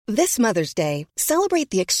This Mother's Day, celebrate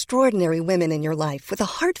the extraordinary women in your life with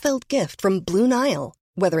a heartfelt gift from Blue Nile.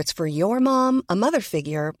 Whether it's for your mom, a mother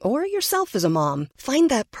figure, or yourself as a mom, find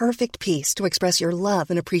that perfect piece to express your love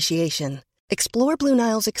and appreciation. Explore Blue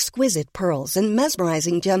Nile's exquisite pearls and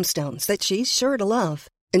mesmerizing gemstones that she's sure to love.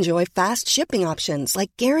 Enjoy fast shipping options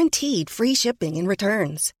like guaranteed free shipping and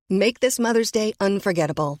returns. Make this Mother's Day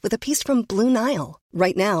unforgettable with a piece from Blue Nile.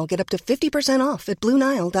 Right now, get up to 50% off at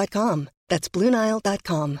BlueNile.com. That's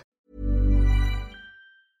BlueNile.com.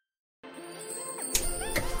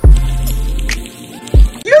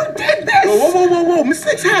 You did this! Whoa.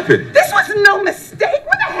 Mistakes happen. This was no mistake.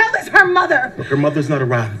 Where the hell is her mother? Look, her mother's not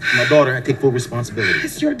around. My daughter, I take full responsibility.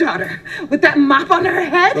 It's your daughter with that mop on her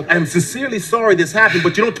head? Look, I'm sincerely sorry this happened,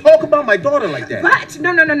 but you don't talk about my daughter like that. But,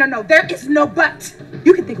 no. There is no but.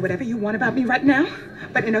 You can think whatever you want about me right now,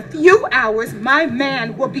 but in a few hours, my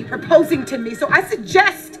man will be proposing to me. So I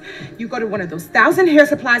suggest you go to one of those 1,000 hair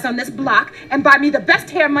supplies on this block and buy me the best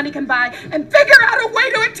hair money can buy and figure out a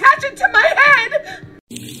way to attach it to my head.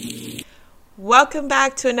 Welcome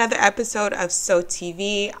back to another episode of So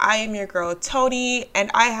TV. I am your girl Tony,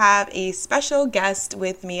 and I have a special guest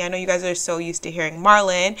with me. I know you guys are so used to hearing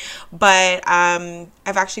Marlon, but I've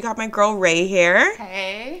actually got my girl Ray here.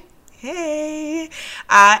 Hey.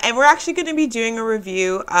 And we're actually going to be doing a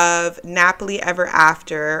review of Nappily Ever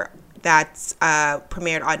After that's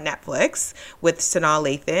premiered on Netflix with Sanaa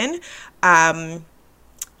Lathan. I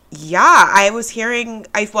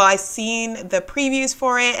seen the previews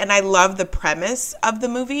for it, and I love the premise of the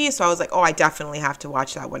movie, so I was like, I definitely have to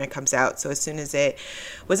watch that when it comes out. So as soon as it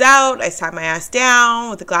was out, I sat my ass down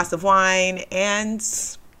with a glass of wine and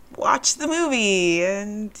watched the movie,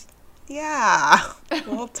 and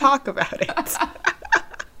we'll talk about it.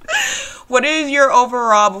 What is your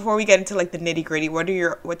overall, before we get into like the nitty gritty,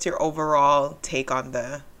 what's your overall take on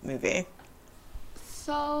the movie?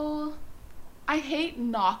 So, I hate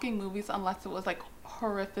knocking movies unless it was like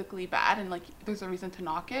horrifically bad and like there's a reason to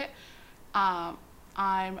knock it. I'm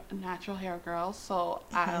a natural hair girl, so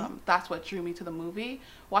that's what drew me to the movie.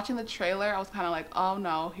 Watching the trailer, I was kind of like, oh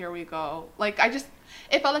no, here we go. Like it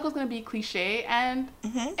felt like it was gonna be cliche, and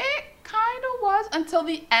it kind of was until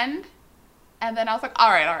the end. And then I was like,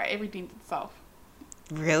 all right, it redeemed itself.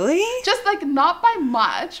 Really? Just like not by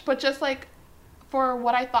much, but just like for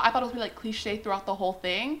what I thought it was gonna be like cliche throughout the whole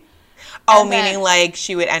thing. Oh, meaning like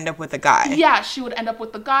she would end up with a guy. Yeah, she would end up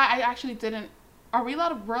with the guy. I actually didn't. We're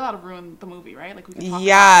allowed to ruin the movie, right? Like we can talk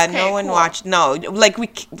about it. Okay, no one cool. watched. No,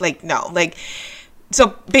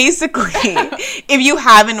 so basically, if you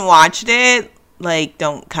haven't watched it, like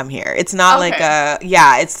don't come here. It's not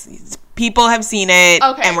it's people have seen it,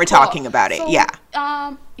 and we're talking about it. So,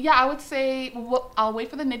 I would say I'll wait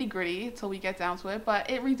for the nitty gritty till we get down to it, but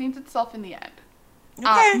it redeems itself in the end.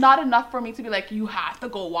 Okay. Not enough for me to be like, you have to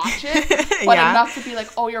go watch it, but enough to be like,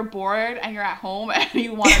 oh, you're bored and you're at home and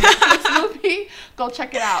you want to watch this movie, go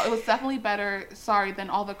check it out. It was definitely better, than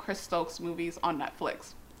all the Chris Stokes movies on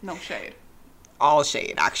Netflix. No shade. All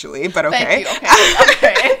shade, actually, but okay. Thank you.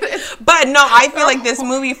 Okay. But no, I feel like this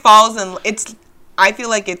movie falls in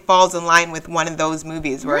line with one of those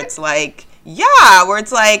movies where it's like, where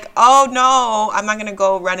it's like, oh no, I'm not gonna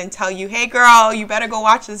go run and tell you, hey girl, you better go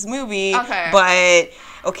watch this movie. Okay. But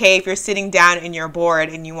if you're sitting down and you're bored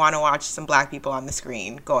and you want to watch some black people on the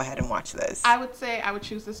screen, go ahead and watch this. I would say I would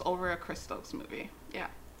choose this over a Chris Stokes movie. Yeah.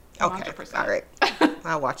 100%. Okay, all right.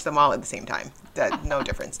 I'll watch them all at the same time. No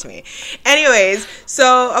difference to me. Anyways,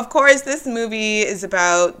 so of course this movie is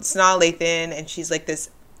about Sanaa Lathan, and she's like this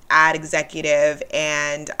ad executive,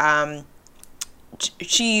 and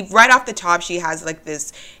she, right off the top, she has like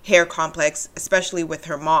this hair complex, especially with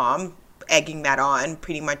her mom egging that on,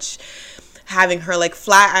 pretty much having her like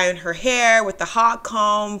flat iron her hair with the hot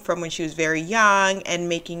comb from when she was very young, and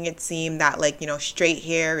making it seem that like, straight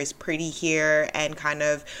hair is pretty here, and kind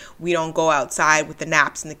of we don't go outside with the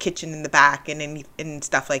naps in the kitchen in the back and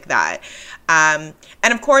stuff like that. And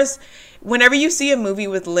of course, whenever you see a movie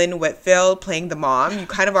with Lynn Whitfield playing the mom, you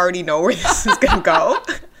kind of already know where this is gonna go.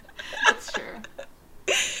 That's true.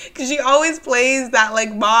 Because she always plays that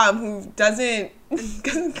like mom who doesn't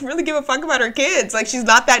really give a fuck about her kids. Like, she's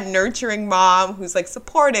not that nurturing mom who's like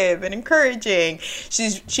supportive and encouraging.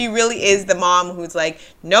 She really is the mom who's like,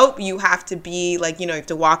 nope, you have to be like, you have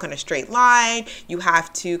to walk on a straight line. You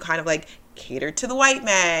have to kind of like cater to the white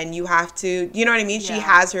man. You have to, you know what I mean? Yeah. She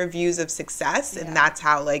has her views of success, and that's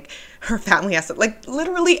how like her family has to, like,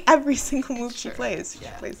 literally every single movie she plays. She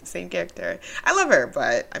plays the same character. I love her,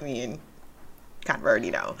 but I mean, kind of already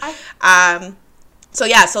know. So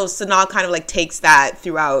Sanaa kind of like takes that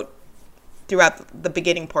throughout throughout the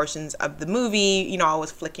beginning portions of the movie, you know,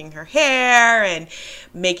 always flicking her hair and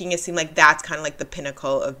making it seem like that's kind of like the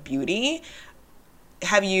pinnacle of beauty.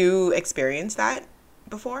 Have you experienced that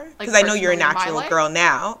before? Because I know you're a natural girl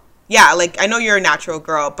now. Yeah, like I know you're a natural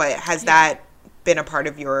girl, but has that been a part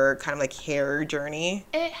of your kind of like hair journey?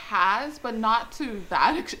 It has, but not to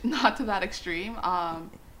that extreme.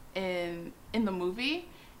 In the movie,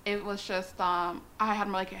 it was just I had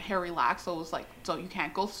my like hair relaxed, so it was like, so you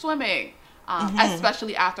can't go swimming.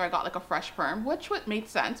 Especially after I got like a fresh perm, which would make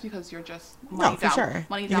sense because you're just money down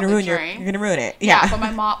the drain. You're gonna ruin it. Yeah, but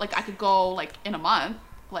my mom, like, I could go like in a month,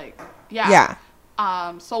 like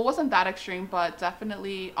so it wasn't that extreme, but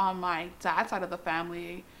definitely on my dad's side of the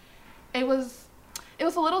family, it was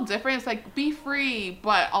a little different. It's like, be free,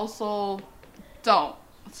 but also don't.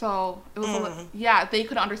 So it was they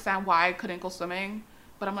could understand why I couldn't go swimming.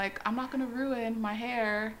 But I'm like, I'm not gonna ruin my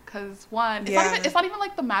hair because one, it's not even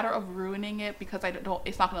like the matter of ruining it because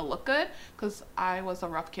it's not gonna look good because I was a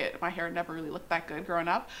rough kid. My hair never really looked that good growing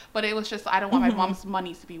up. But it was just, I don't want my mom's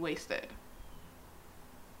money to be wasted.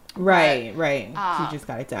 Right. So you just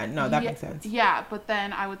got it done. No, that makes sense. Yeah, but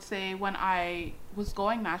then I would say when I was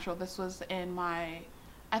going natural, this was in my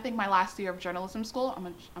last year of journalism school. I'm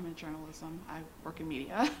in journalism. I work in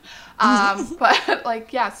media. But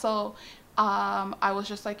like, yeah, so I was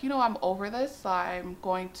just like, you know, I'm over this. So I'm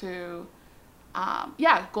going to,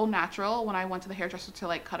 go natural. When I went to the hairdresser to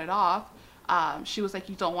like cut it off, she was like,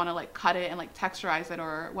 you don't want to like cut it and like texturize it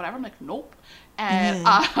or whatever. I'm like, nope. And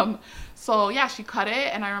so yeah, she cut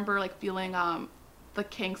it, and I remember like feeling the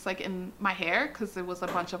kinks like in my hair because it was a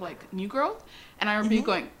bunch of like new growth, and I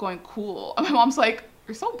remember going cool. And my mom's like,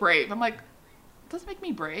 you're so brave. I'm like, it does make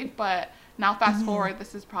me brave, but now fast forward,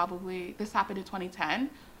 this happened in 2010.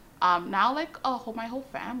 Now like my whole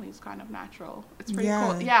family is kind of natural. It's pretty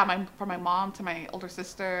cool. Yeah, from my mom to my older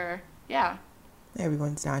sister. Yeah.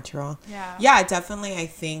 Everyone's natural. Yeah. Yeah, definitely. I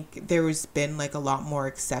think there's been like a lot more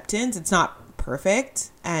acceptance. It's not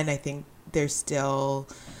perfect, and I think there's still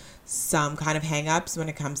some kind of hang-ups when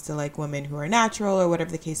it comes to like women who are natural or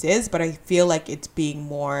whatever the case is, but I feel like it's being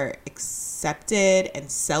more accepted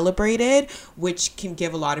and celebrated, which can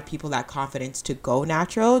give a lot of people that confidence to go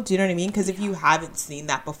natural. Do you know what I mean? Because if you haven't seen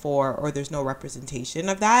that before or there's no representation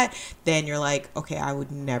of that, then you're like, okay, I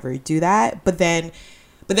would never do that. But then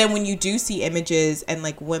when you do see images and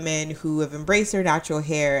like women who have embraced their natural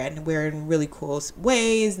hair and wear it in really cool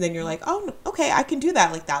ways, then you're like, oh, okay, I can do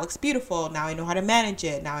that. Like, that looks beautiful. Now I know how to manage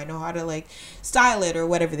it. Now I know how to like style it or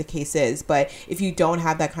whatever the case is. But if you don't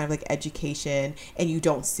have that kind of like education and you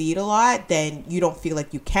don't see it a lot, then you don't feel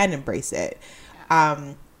like you can embrace it.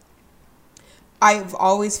 I've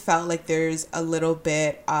always felt like there's a little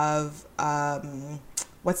bit of,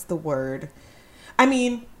 what's the word? I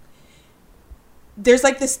mean, there's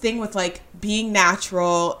like this thing with like being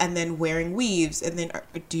natural and then wearing weaves, and then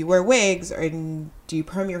do you wear wigs or do you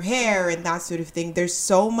perm your hair and that sort of thing. There's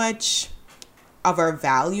so much of our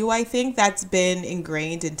value, I think, that's been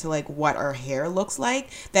ingrained into like what our hair looks like,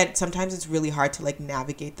 that sometimes it's really hard to like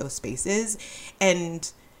navigate those spaces.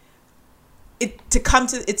 And it's to come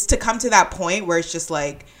to that point where it's just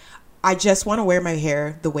like, I just want to wear my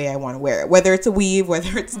hair the way I want to wear it, whether it's a weave,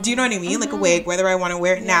 whether it's, do you know what I mean? Like a wig, whether I want to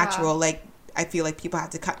wear it natural, like, I feel like people have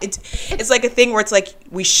to cut. It's like a thing where it's like,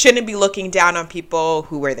 we shouldn't be looking down on people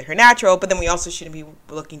who wear their hair natural, but then we also shouldn't be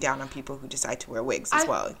looking down on people who decide to wear wigs as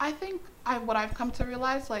well. I think what I've come to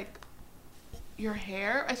realize, like, your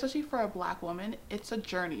hair, especially for a Black woman, it's a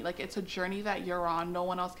journey. Like, it's a journey that you're on. No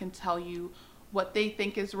one else can tell you what they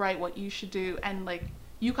think is right, what you should do, and like,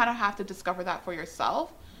 you kind of have to discover that for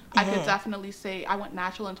yourself. I could definitely say I went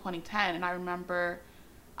natural in 2010, and I remember.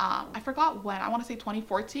 I forgot when, I want to say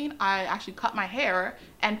 2014, I actually cut my hair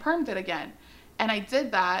and permed it again. And I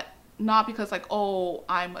did that not because like, oh,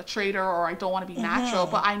 I'm a traitor or I don't want to be natural,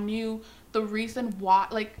 but I knew the reason why.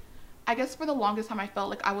 Like, I guess for the longest time I felt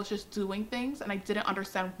like I was just doing things and I didn't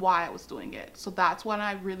understand why I was doing it. So that's when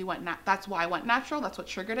I really that's why I went natural. That's what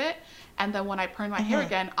triggered it. And then when I permed my hair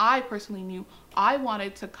again, I personally knew I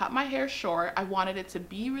wanted to cut my hair short. I wanted it to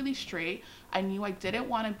be really straight. I knew I didn't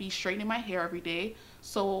want to be straightening my hair every day.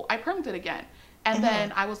 So I permed it again. And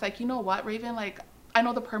then I was like, you know what, Raven, like, I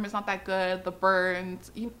know the perm is not that good, the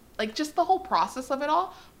burns, like just the whole process of it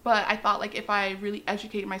all. But I thought like if I really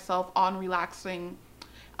educated myself on relaxing,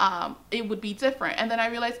 it would be different. And then I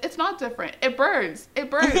realized it's not different. It burns. I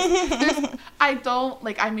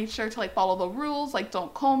made sure to like follow the rules. Like,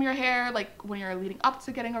 don't comb your hair. Like, when you're leading up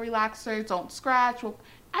to getting a relaxer, don't scratch. Well,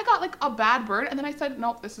 I got like a bad burn. And then I said,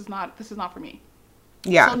 nope, this is not for me.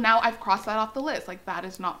 Yeah. So now I've crossed that off the list. Like, that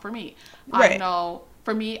is not for me. Right. I know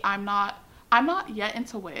for me, I'm not I'm not yet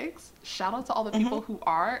into wigs. Shout out to all the people who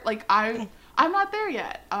are. Like, I'm not there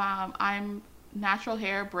yet. I'm natural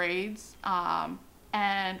hair, braids,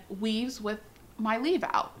 and weaves with my leave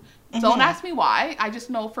out. Don't ask me why. I just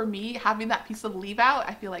know for me, having that piece of leave out,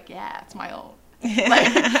 I feel like, yeah, it's my own.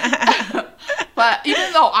 Like, but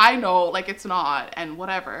even though I know, like, it's not and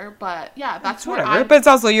whatever, but yeah, that's whatever. But it's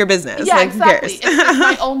also your business. Yeah, like, exactly. It's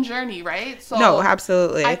my own journey, right? So no,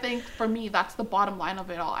 absolutely. I think for me, that's the bottom line of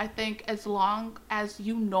it all. I think as long as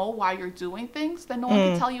you know why you're doing things, then no one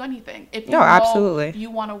can tell you anything. If you know absolutely. You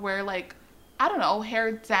want to wear, like, I don't know,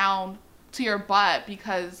 hair down to your butt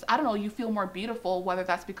because, I don't know, you feel more beautiful, whether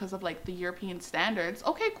that's because of, like, the European standards.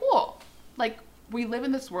 Okay, cool. Like, we live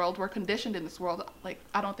in this world. We're conditioned in this world. Like,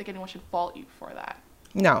 I don't think anyone should fault you for that.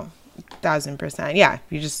 No, 1000%. Yeah,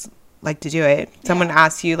 you just like to do it. Someone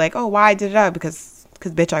asks you, like, oh, why did it? Because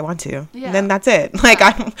bitch, I want to. Yeah. And then that's it. Like,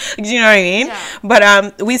 do you know what I mean? Yeah.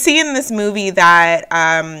 But we see in this movie that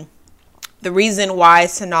the reason why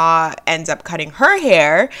Sanaa ends up cutting her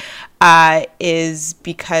hair is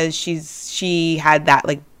because she had that,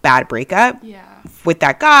 like, bad breakup with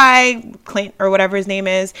that guy, Clint or whatever his name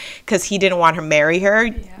is, because he didn't want her to marry her.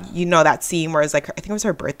 Yeah. You know that scene where it's like, I think it was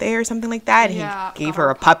her birthday or something like that, and he gave her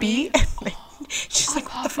a puppy. She's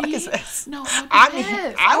like, what the fuck is this? No,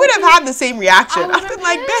 I would have had the same reaction. I've been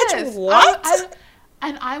like, bitch, what?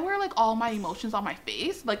 And I wear, like, all my emotions on my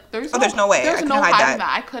face. Like, there's no way. There's no hiding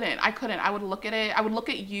that. I couldn't. I would look at it. I would look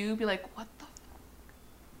at you, be like, what the?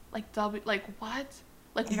 Like, what?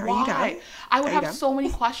 Like, why? I would have so many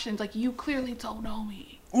questions. Like, you clearly don't know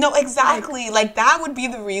me. No, exactly. Like, that would be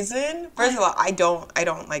the reason. First of all, I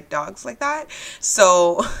don't like dogs like that.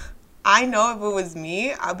 So I know if it was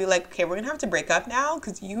me, I'd be like, okay, we're going to have to break up now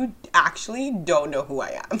because you actually don't know who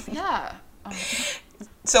I am. Yeah.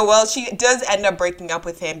 So, well, she does end up breaking up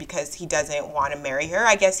with him because he doesn't want to marry her.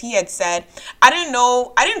 I guess he had said, I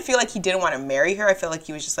didn't feel like he didn't want to marry her. I feel like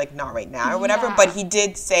he was just like, not right now or whatever. Yeah. But he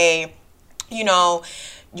did say, you know,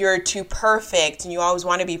 you're too perfect and you always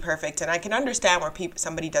want to be perfect. And I can understand where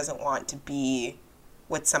somebody doesn't want to be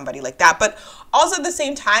with somebody like that. But also at the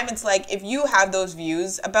same time, it's like, if you have those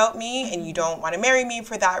views about me and you don't want to marry me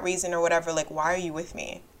for that reason or whatever, like, why are you with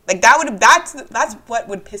me? Like, that's what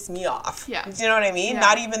would piss me off. Yeah. Do you know what I mean?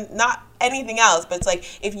 Yeah. Not anything else. But it's like,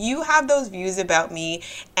 if you have those views about me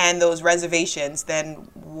and those reservations, then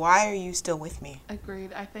why are you still with me?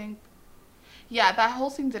 Agreed. I think, yeah, that whole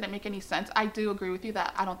scene didn't make any sense. I do agree with you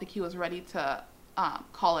that I don't think he was ready to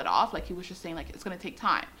call it off. Like, he was just saying, like, it's going to take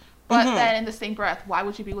time. But then in the same breath, why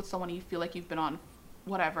would you be with someone you feel like you've been on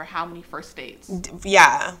whatever, how many first dates?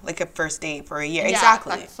 Yeah, like a first date for a year. Yeah,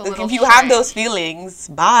 exactly. Like, if you have those feelings,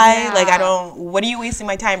 bye. Yeah. Like, what are you wasting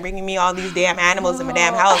my time bringing me all these damn animals in my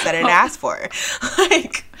damn house that I didn't ask for?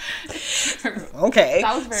 Like, okay.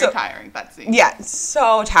 That was very tiring, that scene. Yeah,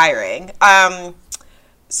 so tiring.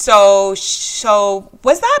 So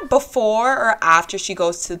was that before or after she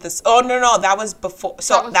goes to this? Oh, no, that was before.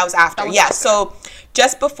 So that was after. After. So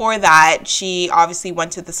just before that, she obviously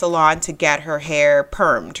went to the salon to get her hair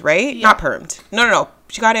permed, right? Yeah. Not permed. No.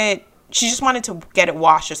 She got it. She just wanted to get it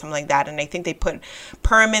washed or something like that. And I think they put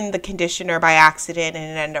perm in the conditioner by accident and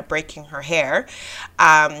it ended up breaking her hair.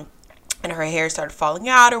 And her hair started falling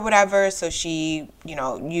out or whatever, so she,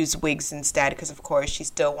 used wigs instead because, of course, she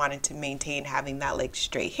still wanted to maintain having that, like,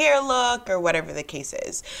 straight hair look or whatever the case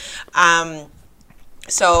is.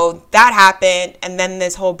 So that happened, and then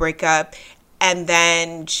this whole breakup, and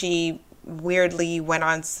then she weirdly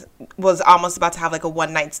was almost about to have, like, a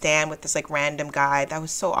one-night stand with this, like, random guy. That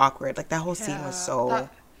was so awkward. Like, that whole scene was so...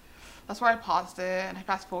 That's where I paused it and I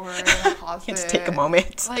fast forward and I paused it. Just take a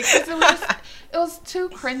moment. Like, it was too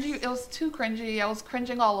cringy. I was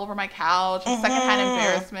cringing all over my couch. Secondhand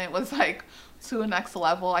embarrassment was, like, to a next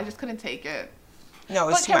level. I just couldn't take it. No,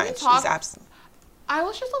 it was too much. It was absolutely. I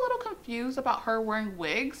was just a little confused about her wearing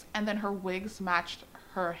wigs and then her wigs matched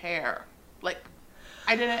her hair. Like,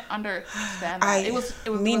 I didn't understand that. It was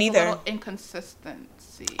me neither. A little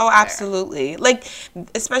inconsistency. Oh, absolutely. Like,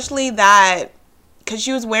 especially that. Because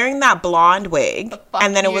she was wearing that blonde wig,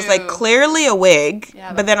 and then it was, like, clearly a wig,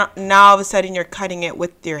 but then now all of a sudden you're cutting it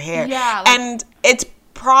with your hair. Yeah. And it's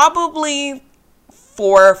probably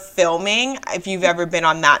for filming, if you've ever been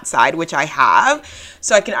on that side, which I have.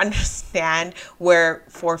 So I can understand where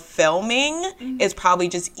for filming, it's probably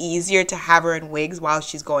just easier to have her in wigs while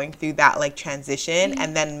she's going through that, like, transition,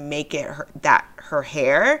 and then make it her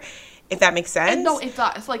hair, if that makes sense. And no, it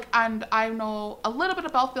does. It's like, and I know a little bit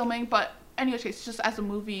about filming, but... Anyways, just as a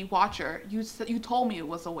movie watcher, you told me it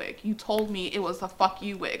was a wig. You told me it was a fuck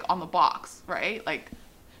you wig on the box, right? Like,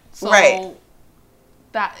 so right.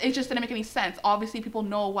 that it just didn't make any sense. Obviously, people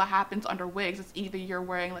know what happens under wigs. It's either you're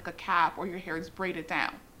wearing like a cap or your hair is braided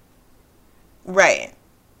down. Right.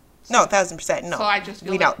 No, 1,000%. No. So I just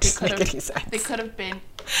feel we like don't make any sense. they could have been.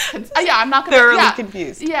 Yeah, I'm not gonna. Thoroughly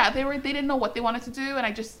confused. Yeah, they didn't know what they wanted to do, and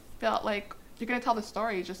I just felt like you're gonna tell the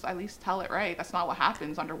story, just at least tell it right. That's not what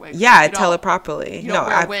happens under wigs. Yeah, tell it properly. You don't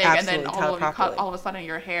wear a wig, and then tell it properly. all of a sudden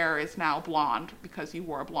your hair is now blonde because you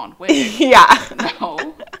wore a blonde wig. Yeah.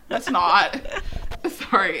 No, that's not.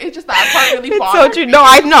 Sorry, it's just that part really bothered It's so true. me. No,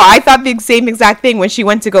 I thought the same exact thing when she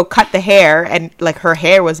went to go cut the hair and like her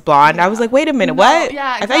hair was blonde. I was like, wait a minute, No, what?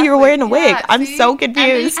 yeah, I thought you were wearing a wig. Yeah, I'm see? so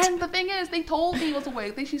confused. And the thing is, they told me it was a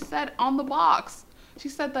wig. She said on the box, she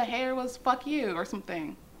said the hair was "fuck you" or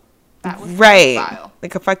something. That was right, style.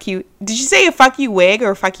 like a fuck you. Did you say a fuck you wig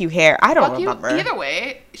or a fuck you hair? I don't Fuck remember. you. Either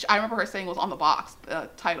way, I remember her saying it was on the box, the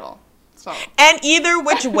title. So. And either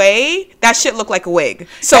which way, that shit looked like a wig.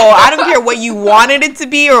 So I don't care what you wanted it to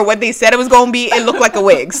be or what they said it was going to be. It looked like a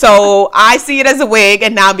wig. So I see it as a wig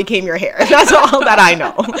and now it became your hair. That's all that I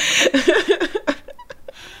know.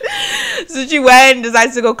 So she went and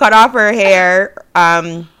decides to go cut off her hair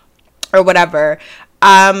or whatever.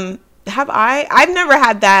 I've never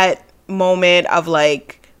had that moment of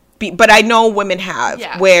like, but I know women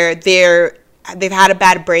have where they've had a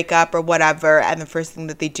bad breakup or whatever, and the first thing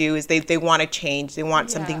that they do is they want to change, they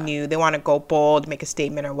want something new, they want to go bold, make a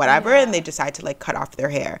statement or whatever, and they decide to like cut off their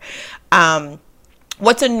hair.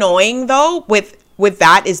 What's annoying though with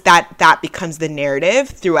that is that becomes the narrative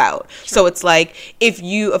throughout. Sure. So it's like if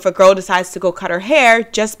a girl decides to go cut her hair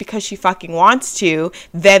just because she fucking wants to,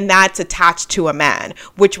 then that's attached to a man,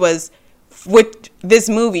 which was with this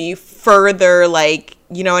movie further, like,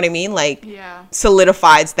 you know what I mean, like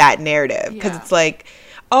solidifies that narrative, because it's like,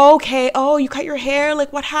 okay, oh, you cut your hair,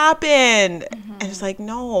 like what happened? And it's like,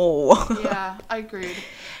 no. Yeah, I agreed.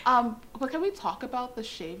 But can we talk about the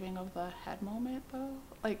shaving of the head moment though?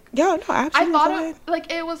 Like, yeah, no, absolutely. I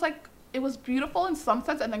thought it was beautiful in some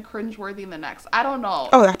sense and then cringeworthy in the next. I don't know.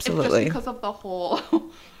 Oh, absolutely. Just because of the whole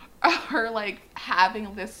her like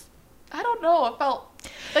having this, I don't know, it felt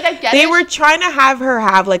like, I get they were trying to have her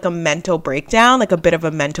have like a mental breakdown, like a bit of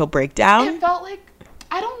a mental breakdown. It felt like,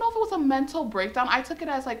 I don't know if it was a mental breakdown. I took it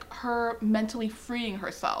as like her mentally freeing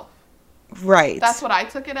herself. Right. That's what I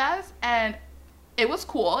took it as. And it was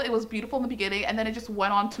cool. It was beautiful in the beginning, and then it just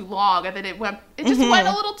went on too long, and then it just went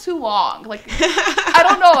a little too long. Like, I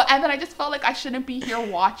don't know. And then I just felt like I shouldn't be here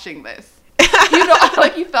watching this. You know,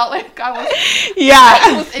 like you felt like I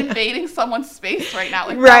was invading someone's space right now.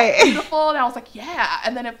 Like, right. That was beautiful, and I was like, yeah.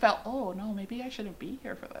 And then it felt, oh no, maybe I shouldn't be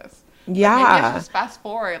here for this. Yeah. Like, maybe I should just fast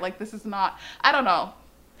forward. Like, this is not, I don't know.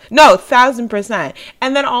 No, 1,000%.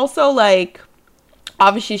 And then also, like,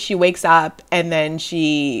 obviously she wakes up and then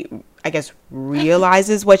she, I guess,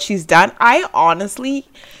 realizes what she's done. I honestly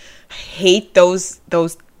hate those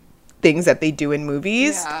things that they do in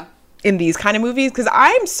movies. Yeah. In these kind of movies, because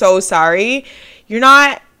I'm so sorry, you're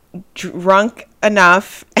not drunk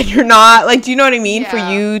enough, and you're not, like, do you know what I mean, for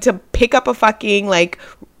you to pick up a fucking like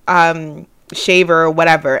shaver or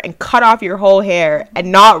whatever and cut off your whole hair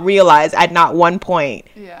and not realize at not one point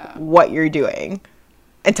what you're doing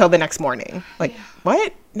until the next morning. Like,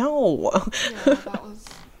 what? No. Yeah,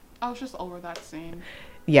 I was just over that scene.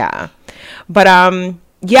 Yeah, but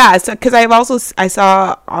yeah, so because I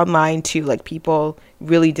saw online too, like, people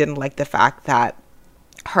really didn't like the fact that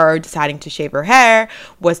her deciding to shave her hair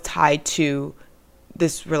was tied to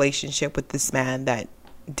this relationship with this man that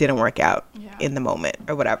didn't work out in the moment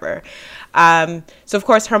or whatever. So of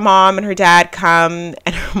course her mom and her dad come,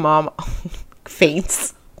 and her mom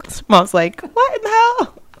faints. Her mom's like, what in the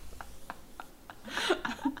hell?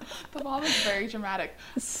 The mom is very dramatic.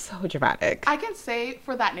 So dramatic. I can say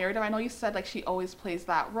for that narrative, I know you said like she always plays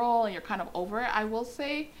that role and you're kind of over it. I will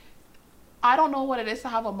say, I don't know what it is to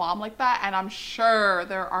have a mom like that, and I'm sure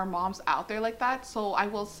there are moms out there like that. So I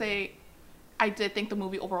will say, I did think the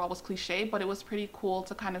movie overall was cliche, but it was pretty cool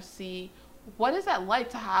to kind of see what is that like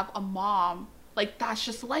to have a mom like that's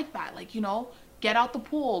just like that. Like, you know, get out the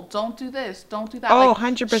pool, don't do this, don't do that. Oh, like,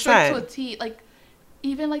 100%. Straight to a T. Like,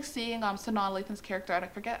 even like seeing Sanaa Lathan's character, and I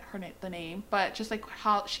forget the name, but just like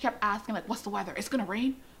how she kept asking like, what's the weather? It's gonna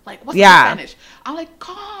rain? Like, what's the percentage? I'm like,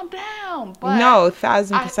 calm down. But no,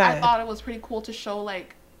 1,000%. I thought it was pretty cool to show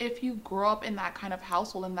like, if you grow up in that kind of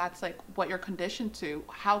household and that's like what you're conditioned to,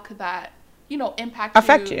 how could that, you know,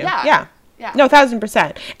 affect you? Yeah. No,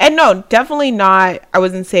 1,000%. And no, definitely not. I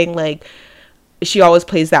wasn't saying like she always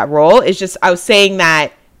plays that role. It's just I was saying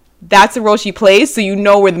that that's the role she plays, so you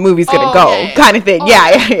know where the movie's gonna go, kind of thing.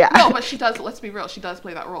 Yeah. No, but she does. Let's be real. She does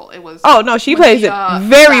play that role. It was. Oh no, she plays it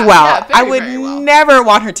very well. I would never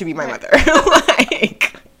want her to be my mother. Like,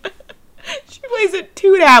 plays it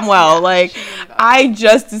too damn well. Yeah, like, she really does. I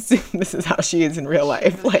just assume this is how she is in real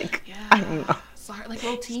life. Like, Yeah. I don't know. Sorry, like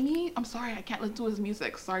Rotimi, I'm sorry, I can't listen to his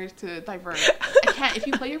music. Sorry to divert. I can't. If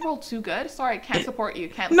you play your role too good, sorry, I can't support you.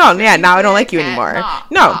 Can't. No, listen to yeah, your now I don't music, like you can't- anymore. Nah,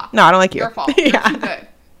 No, nah. no, I don't like you. Your fault. You're Yeah. too good.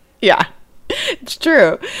 Yeah, it's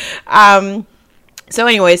true. So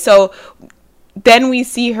anyway, so then we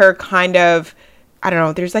see her kind of, I don't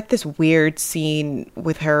know, there's like this weird scene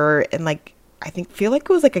with her and like, feel like it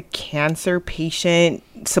was like a cancer patient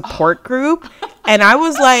support group. And I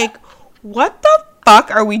was like, what the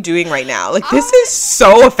fuck are we doing right now? Like, this is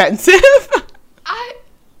so offensive.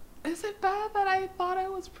 Is it bad that I thought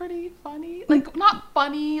it was pretty funny? Like, not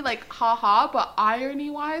funny, like, haha, but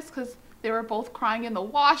irony-wise, because they were both crying in the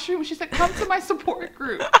washroom. She said, come to my support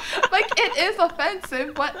group. Like, it is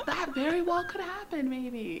offensive, but that very well could happen,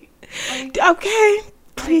 maybe. Like, Okay,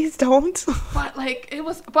 please don't. but, like, it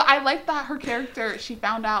was... But I like that her character, she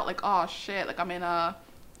found out, like, oh, shit, like, I'm in a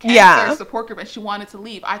cancer Yeah. support group, and she wanted to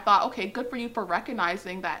leave. I thought, okay, good for you for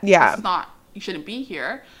recognizing that Yeah. this is not... You shouldn't be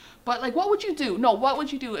here. But, like, what would you do? No, what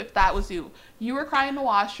would you do if that was you? You were crying in the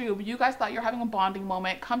washroom. You guys thought you were having a bonding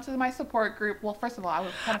moment. Come to my support group. Well, first of all, I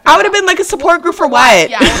would kind of... I would have been like, a support group for what?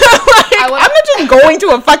 Yeah, Like, I would- I'm not just going to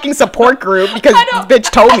a fucking support group because I know. this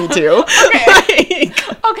bitch told me to. Okay.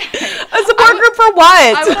 Like, Okay. a support group for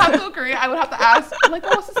what? I would have to agree. I would have to ask, like,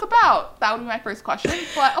 what's this about? That would be my first question.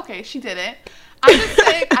 But, okay, she didn't. I'm just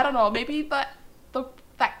saying, I don't know, maybe that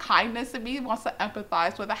kindness in me wants to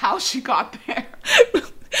empathize with how she got there.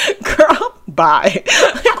 Girl, bye.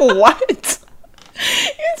 Like, what?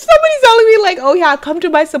 If somebody's telling me, like, oh yeah, come to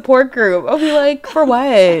my support group, I'll be like, for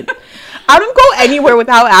what? I don't go anywhere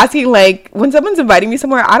without asking, like, when someone's inviting me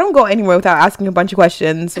somewhere, I don't go anywhere without asking a bunch of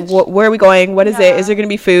questions. Where are we going? What is it? Is there going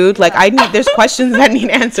to be food? Like, there's questions that need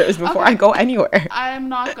answers before I go anywhere. I'm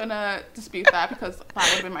not going to dispute that because that would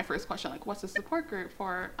have been my first question. Like, what's the support group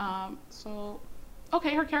for?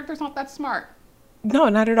 Okay, her character's not that smart. No,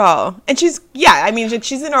 not at all. And she's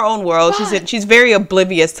in her own world. But- She's very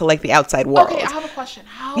oblivious to, like, the outside world. Okay, I have a question.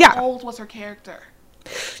 How Yeah. old was her character?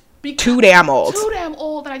 Too damn old. Too damn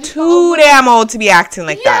old. And I just Too damn old to be acting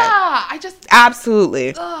like that. Yeah, I just...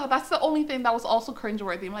 Absolutely. That's the only thing that was also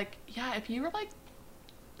cringeworthy. I'm like, yeah, if you were like,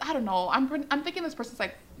 I don't know. I'm thinking this person's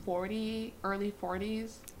like 40, early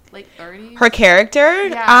 40s, late 30s. Her character?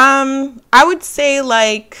 Yeah. I would say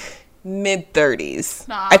like mid 30s.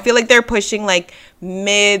 Nah. I feel like they're pushing like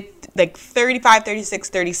mid, like 35, 36,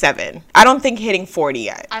 37. I don't think hitting 40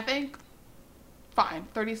 yet. I think, fine,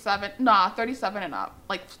 37. Nah, 37 and up.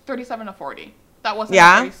 Like 37 to 40. That wasn't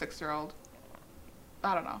Yeah? a 36-year-old.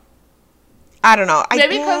 I don't know. I don't know.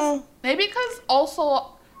 Maybe because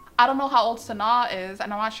also I don't know how old Sanaa is,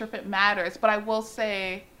 and I'm not sure if it matters. But I will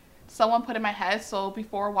say, someone put in my head. So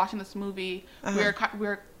before watching this movie, we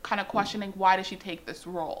were kind of questioning why did she take this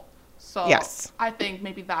role. So Yes. I think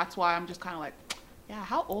maybe that's why I'm just kind of like, yeah,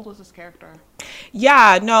 how old was this character?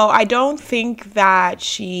 Yeah, no, I don't think that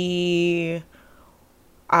she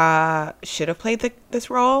should have played this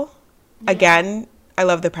role. Yeah. Again, I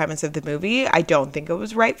love the premise of the movie. I don't think it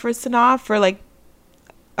was right for Sanaa for like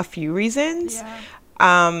a few reasons.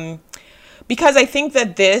 Yeah. Because I think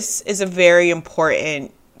that this is a very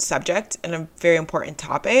important subject and a very important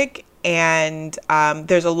topic. And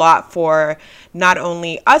there's a lot for not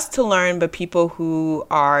only us to learn, but people who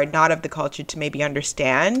are not of the culture to maybe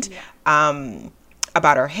understand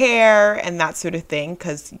about our hair and that sort of thing,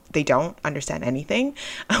 because they don't understand anything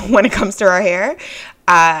when it comes to our hair.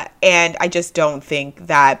 And I just don't think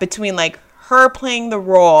that between like her playing the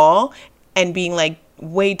role and being like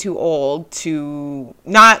way too old to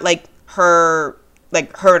not like her in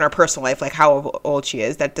her personal life, like how old she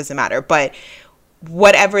is, that doesn't matter. But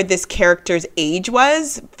whatever this character's age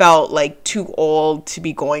was felt like too old to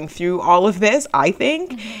be going through all of this, I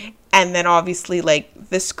think. Mm-hmm. And then obviously like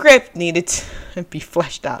the script needed to be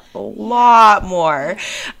fleshed out a lot more.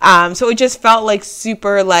 So it just felt like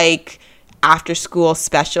super like after school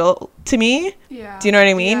special to me. Yeah. Do you know what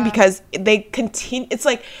I mean? Yeah. Because they continue, it's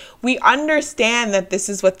like we understand that this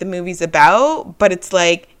is what the movie's about, but it's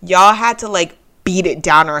like y'all had to like beat it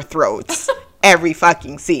down our throats every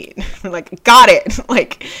fucking scene. Like, got it.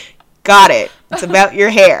 Like, got it. It's about your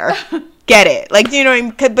hair. Get it. Like, you know what I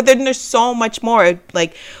mean? But then there's so much more,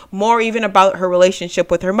 like more even about her relationship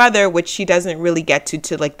with her mother, which she doesn't really get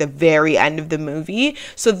to like the very end of the movie.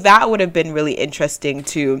 So that would have been really interesting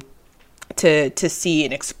to see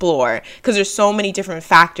and explore, because there's so many different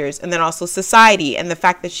factors. And then also society and the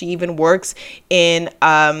fact that she even works in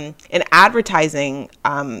an advertising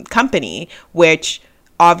company, which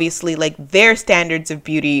obviously like their standards of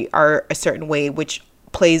beauty are a certain way, which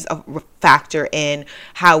plays a factor in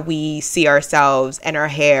how we see ourselves and our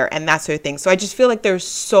hair and that sort of thing. So I just feel like there's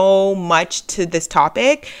so much to this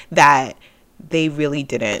topic that they really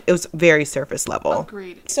didn't. It was very surface level.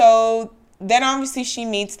 Agreed. So then obviously she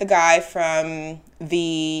meets the guy from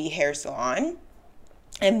the hair salon,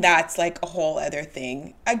 and that's like a whole other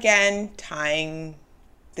thing. Again, tying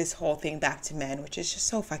this whole thing back to men, which is just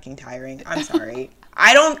so fucking tiring. I'm sorry.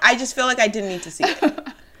 I just feel like I didn't need to see it.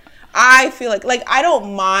 I feel like I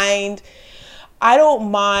don't mind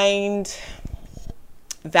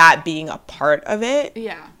that being a part of it.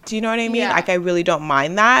 Yeah. Do you know what I mean? Yeah. Like, I really don't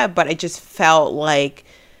mind that, but it just felt like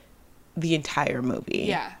the entire movie.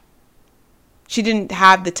 Yeah. She didn't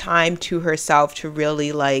have the time to herself to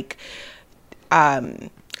really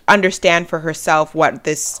understand for herself what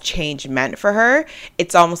this change meant for her.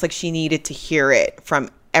 It's almost like she needed to hear it from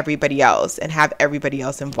everybody else and have everybody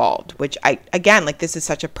else involved, which this is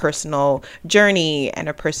such a personal journey and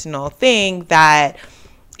a personal thing that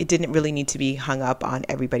it didn't really need to be hung up on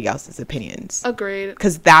everybody else's opinions. Agreed.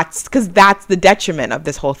 Because that's the detriment of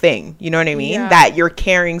this whole thing. You know what I mean? Yeah. That you're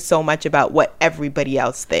caring so much about what everybody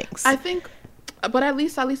else thinks. I think, but at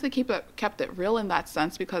least they kept it real in that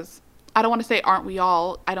sense, because I don't want to say aren't we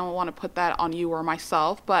all. I don't want to put that on you or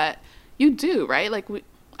myself, but you do, right? Like,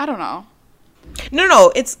 I don't know.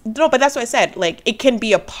 No, but that's what I said. Like, it can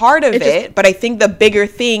be a part of it, but I think the bigger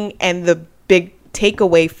thing and the big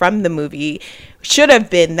takeaway from the movie should have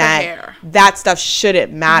been that stuff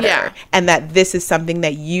shouldn't matter, and that this is something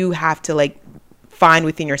that you have to find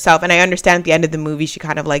within yourself. And I understand at the end of the movie she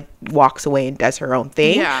kind of walks away and does her own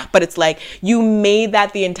thing, but it's like you made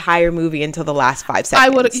that the entire movie until the last 5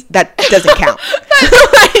 seconds. That doesn't count.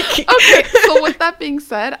 Okay, so with that being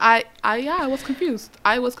said, I was confused.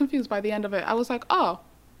 I was confused by the end of it. I was like, oh,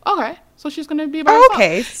 okay, so she's gonna be by herself.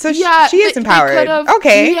 Okay, so she is empowered.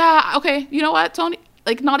 Okay. Yeah, okay. You know what, Tony?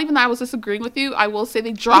 Not even that I was disagreeing with you. I will say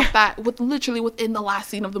they dropped that within the last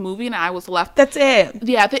scene of the movie, and I was left. That's it.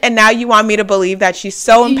 Yeah. And now you want me to believe that she's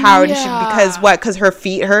so empowered because her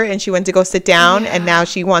feet hurt and she went to go sit down, and now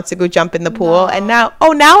she wants to go jump in the pool, and now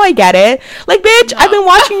I get it. Like, bitch, I've been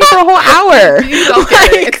watching you for a whole hour. You don't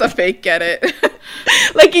get it. It's a fake get it.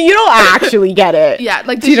 You don't actually get it. Yeah.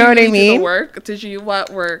 Do you know what I mean? Do the work? Did you work?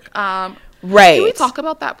 Right. Can we talk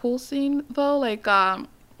about that pool scene though?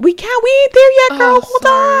 We ain't there yet, girl. Hold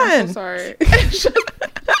on. I'm so sorry.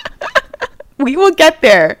 We will get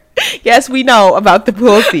there. Yes, we know about the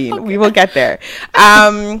pool scene. Okay. We will get there.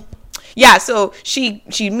 Yeah, so she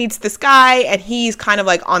meets this guy, and he's kind of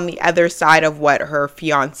on the other side of what her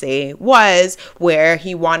fiance was, where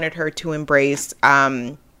he wanted her to embrace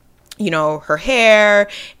her hair,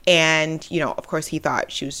 and of course he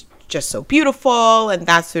thought she was just so beautiful and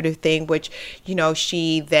that sort of thing, which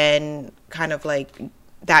she then kind of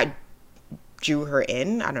that drew her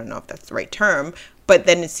in. I don't know if that's the right term, but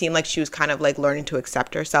then it seemed like she was kind of learning to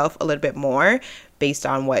accept herself a little bit more based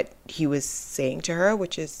on what he was saying to her,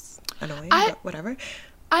 which is annoying, but whatever.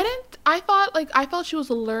 I felt she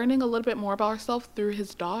was learning a little bit more about herself through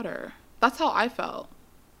his daughter. That's how I felt.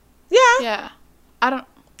 Yeah. And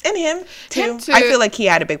him too. I feel like he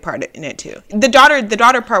had a big part in it too. The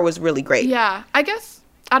daughter part was really great. Yeah.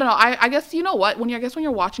 I don't know. I guess, you know what? When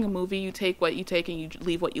you're watching a movie, you take what you take and you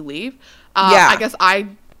leave what you leave. I guess I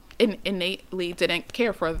innately didn't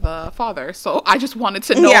care for the father, so I just wanted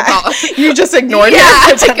to know about. You just ignored him.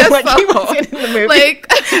 I guess so. He was in the movie.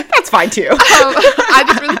 That's fine too. I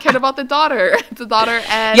just really cared about the daughter.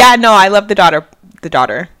 And I love the daughter.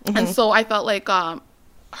 Mm-hmm. And so I felt like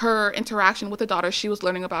her interaction with the daughter, she was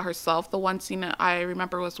learning about herself. The one scene that I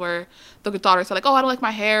remember was where the daughter said oh, I don't like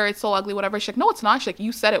my hair, it's so ugly, whatever. She's like, no, it's not. She's like,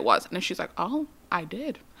 you said it was. And then she's like, oh, I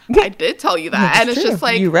did tell you that. And it's just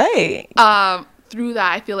you're right. Through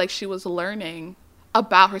that, I feel like she was learning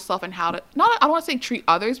about herself and how to I don't want to say treat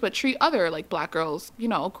others, but treat other Black girls,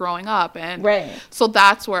 growing up. And so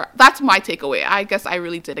that's my takeaway. I guess I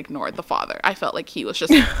really did ignore the father. I felt like he was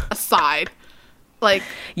just a side.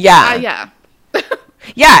 Yeah.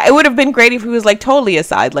 Yeah, it would have been great if he was totally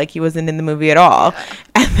aside, he wasn't in the movie at all. Yeah.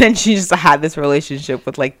 And then she just had this relationship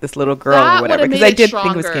with this little girl or whatever. Because I did think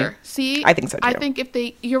it was cute. See, I think so too. I think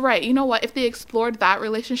you're right. You know what? If they explored that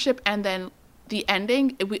relationship and then the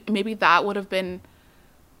ending, maybe that would have been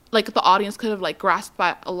the audience could have grasped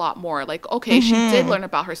that a lot more. Okay, she did learn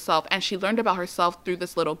about herself, and she learned about herself through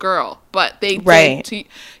this little girl. But they did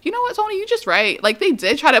you know what, Tony, you just right. They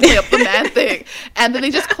did try to play up the man thing, and then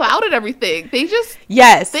they just clouded everything. They just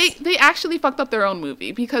they actually fucked up their own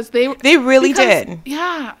movie because they really did.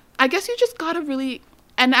 Yeah, I guess you just gotta really,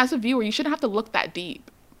 and as a viewer, you shouldn't have to look that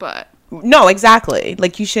deep. But No, exactly.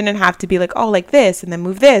 Like, you shouldn't have to be like, oh, like this, and then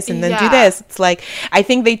move this, and then do this. It's like, I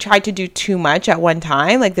think they tried to do too much at one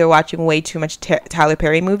time. Like, they're watching way too much Tyler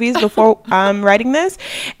Perry movies before writing this,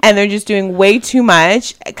 and they're just doing way too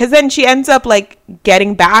much. Because then she ends up, like,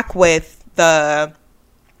 getting back with the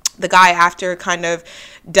guy after kind of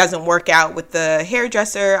doesn't work out with the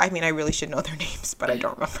hairdresser. I mean, I really should know their names, but I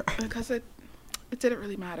don't remember. Because it didn't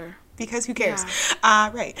really matter. Because who cares?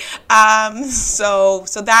 Yeah. Right. So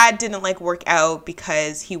that didn't like work out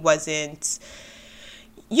because he wasn't,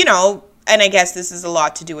 you know, and I guess this is a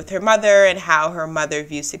lot to do with her mother and how her mother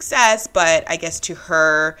views success. But I guess to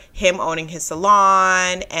her, him owning his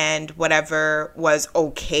salon and whatever was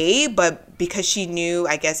okay. But because she knew,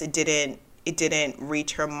 I guess it didn't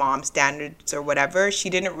reach her mom's standards or whatever, she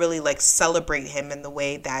didn't really like celebrate him in the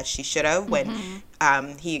way that she should have when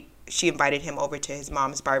she invited him over to his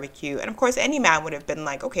mom's barbecue. And of course, any man would have been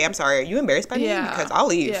like, okay, I'm sorry, are you embarrassed by me? Because I'll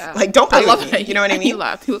leave. Yeah. Like, don't play with me. You know what I mean? He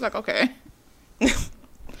left. He was like, okay.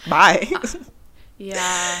 Bye.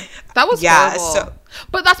 Yeah. That was horrible. So,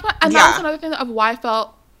 but that was another thing of why I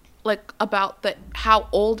felt like about how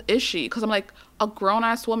old is she? Because I'm like, a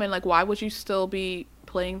grown-ass woman, like, why would you still be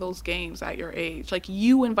playing those games at your age? Like,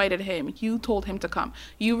 you invited him, you told him to come,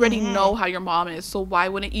 you already know how your mom is, so why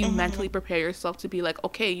wouldn't you mentally prepare yourself to be like,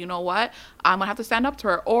 okay, you know what, I'm gonna have to stand up to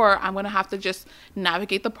her, or I'm gonna have to just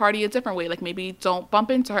navigate the party a different way, like maybe don't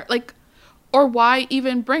bump into her, like, or why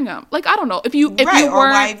even bring him? Like, I don't know, if you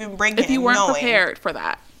weren't prepared for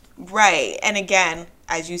that. Right. And again,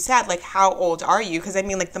 as you said, like, how old are you? Because I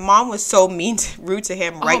mean, like, the mom was so rude to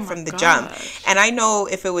him right from the jump. And I know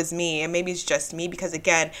if it was me, and maybe it's just me, because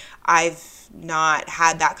again, I've not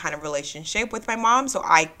had that kind of relationship with my mom, so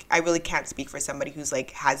I really can't speak for somebody who's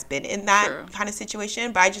like has been in that kind of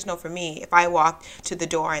situation. But I just know for me, if I walked to the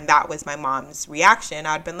door and that was my mom's reaction,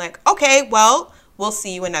 I'd been like, okay, well, we'll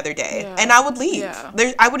see you another day. Yeah. And I would leave.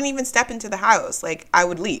 Yeah. I wouldn't even step into the house. Like, I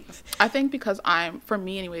would leave. I think because for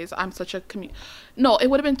me anyways, I'm such a no, it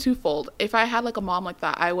would have been twofold. If I had like a mom like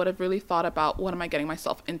that, I would have really thought about, what am I getting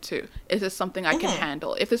myself into? Is this something I can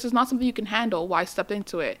handle? If this is not something you can handle, why step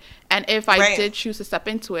into it? And if I did choose to step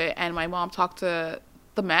into it and my mom talked to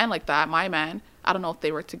the man like that, my man, I don't know if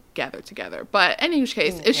they were together. But in any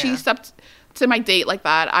case, if she stepped to my date like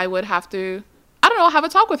that, I would have to, I don't know, have a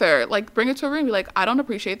talk with her. Like, bring her to a room, be like, I don't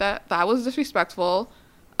appreciate that. That was disrespectful.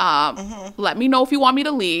 Let me know if you want me to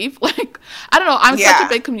leave. Like, I don't know. I'm such a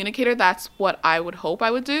big communicator. That's what I would hope I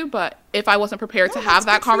would do. But if I wasn't prepared to have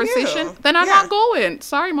that conversation, then I'm not going.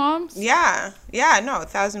 Sorry, moms. Yeah. Yeah. No,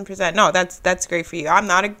 1,000%. No, that's great for you. I'm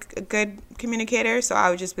not a good communicator, so I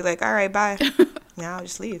would just be like, all right, bye. Yeah, I'll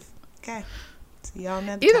just leave. Okay. See y'all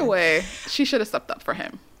another Either time. way, she should have stepped up for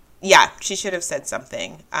him. Yeah, she should have said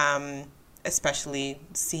something. Especially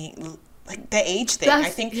seeing like the age thing. I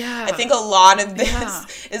think a lot of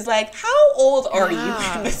this is like, how old are you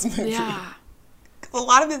in this movie? Yeah. A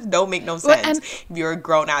lot of this don't make no sense if you're a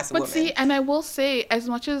grown-ass woman. But see, and I will say, as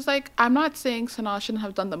much as, like, I'm not saying Sanaa shouldn't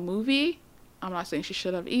have done the movie. I'm not saying she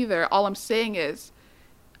should have either. All I'm saying is,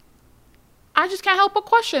 I just can't help but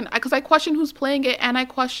question. Because I question who's playing it, and I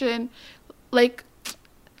question, like,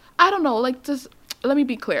 I don't know, like, let me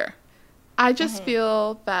be clear. I just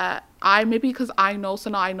feel that maybe because I know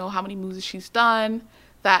Sanaa, I know how many movies she's done,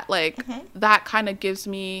 that, like, that kind of gives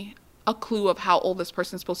me a clue of how old this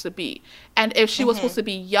person's supposed to be. And if she was supposed to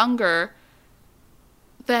be younger,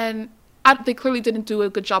 then they clearly didn't do a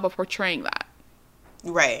good job of portraying that.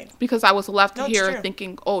 Right. Because I was left here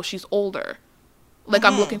thinking, oh, she's older. Like,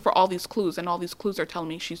 I'm looking for all these clues, and all these clues are telling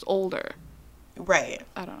me she's older. Right.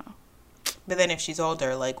 I don't know. But then if she's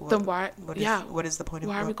older, like, then what is the point of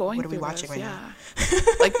why are we going what are we watching this? right now?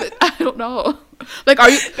 Like, I don't know. Like, are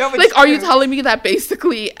you are you telling me that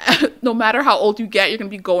basically no matter how old you get, you're gonna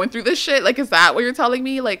be going through this shit? Like, is that what you're telling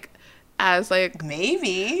me? Like, as like,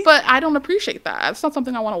 maybe. But I don't appreciate that. It's not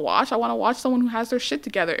something I want to watch. I want to watch someone who has their shit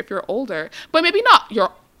together if you're older. But maybe not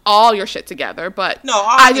all your shit together, but no,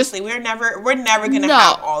 obviously we're never gonna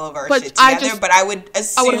have all of our shit together. But I would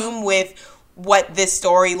assume with what this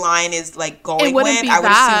storyline is like going with, I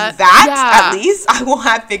would assume that at least I will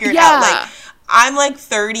have figured out. Like, I'm like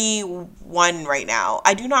 31 right now.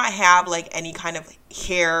 I do not have like any kind of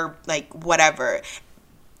hair, like whatever.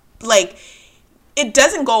 Like, it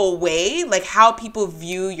doesn't go away, like how people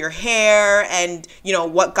view your hair and, you know,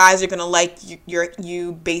 what guys are gonna like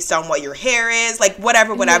you based on what your hair is, like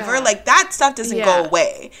whatever. Like, that stuff doesn't go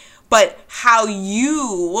away. But how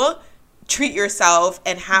you treat yourself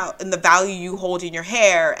and the value you hold in your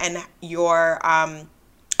hair and your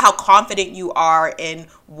how confident you are in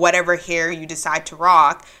whatever hair you decide to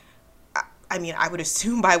rock. I mean, I would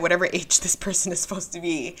assume by whatever age this person is supposed to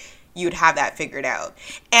be, you'd have that figured out.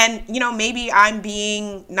 And, you know, maybe I'm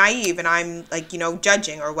being naive and I'm like, you know,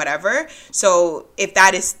 judging or whatever. So if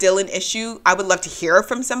that is still an issue, I would love to hear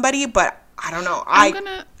from somebody, but I don't know. I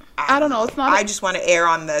don't know. It's not. I just want to err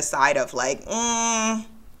on the side of like, yeah.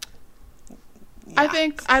 I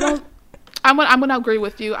think I'm gonna agree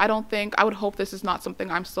with you. I would hope this is not something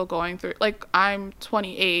I'm still going through. Like, I'm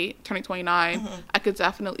 28, turning 29. Mm-hmm. I could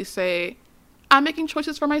definitely say I'm making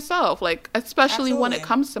choices for myself. Like, especially when it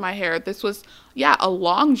comes to my hair. This was, a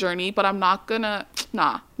long journey, but I'm not gonna,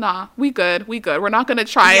 nah, we good. We're not gonna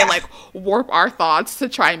try and like warp our thoughts to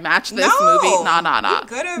try and match this movie. Nah. We're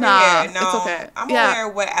good over here. No, it's okay. I'm gonna wear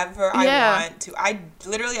whatever I want to. I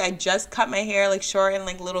just cut my hair like short and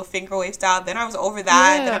like little finger wave style. Then I was over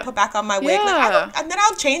that. Then I put back on my wig. Like, and then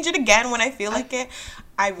I'll change it again when I feel like it.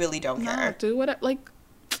 I really don't care. Do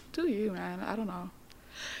you, man. I don't know.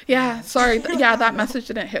 Yeah, sorry. That message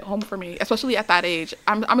didn't hit home for me, especially at that age.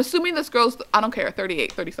 I'm assuming this girl's, I don't care,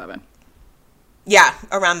 38, 37. Yeah,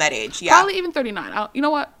 around that age, yeah. Probably even 39. You know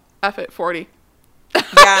what? F it, 40.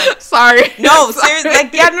 Yeah. Sorry. No, seriously.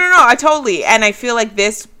 Like, no, I totally. And I feel like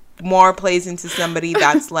this more plays into somebody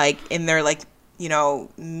that's like in their like, you know,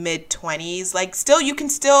 mid-20s. Like, you can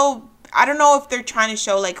still... I don't know if they're trying to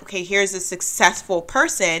show like, okay, here's a successful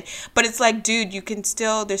person, but it's like, dude,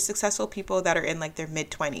 there's successful people that are in like their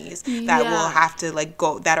mid-20s that will have to like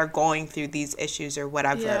that are going through these issues or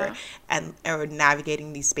whatever, or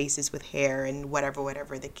navigating these spaces with hair and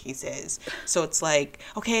whatever the case is. So it's like,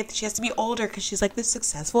 okay, she has to be older because she's like this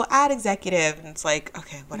successful ad executive, and it's like,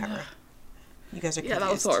 okay, whatever. You guys are confused.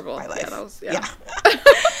 That was horrible. By life. Yeah, that was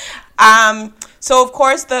So of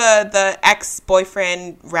course the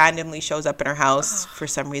ex-boyfriend randomly shows up in her house for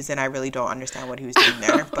some reason. I really don't understand what he was doing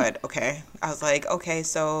there, but okay. I was like, okay,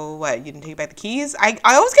 so what? You didn't take back the keys? I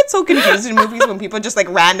always get so confused in movies when people just like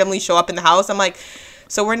randomly show up in the house. I'm like,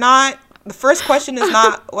 so the first question is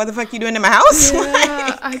not what the fuck you doing in my house?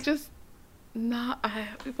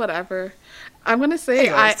 Whatever. I'm gonna say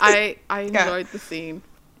I enjoyed the scene.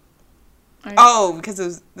 Because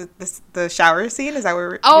it was the shower scene? Is that what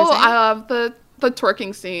you're saying? The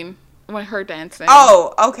twerking scene when her dancing.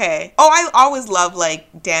 Oh, okay. Oh, I always love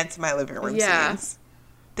like dance in my living room scenes.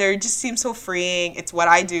 They just seem so freeing. It's what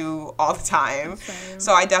I do all the time. Same.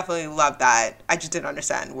 So I definitely love that. I just didn't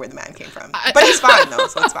understand where the man came from. But he's fine though,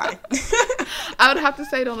 so it's fine. I would have to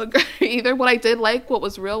say I don't agree either. What I did like, what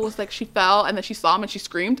was real, was like she fell and then she saw him and she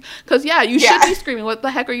screamed. Because you should be screaming. What the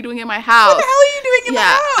heck are you doing in my house? What the hell are you doing in my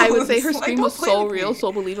house? I would say her scream was so real,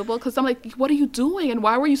 so believable. Because I'm like, what are you doing? And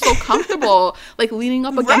why were you so comfortable? Like leaning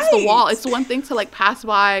up against the wall. It's one thing to like pass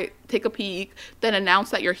by, take a peek, then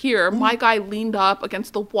announce that you're here. My guy leaned up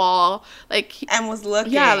against the wall, and was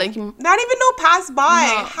looking. Yeah, like not even no pass by.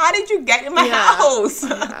 No. How did you get in my house?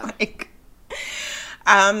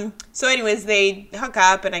 Yeah. So anyways, they hook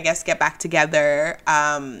up and I guess get back together.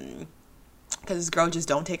 Because this girl just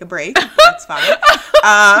don't take a break. That's fine.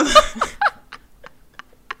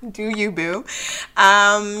 Do you, boo?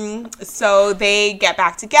 So they get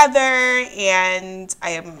back together, and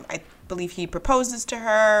I believe he proposes to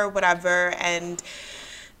her, whatever, and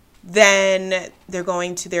then they're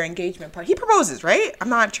going to their engagement party. He proposes, right? I'm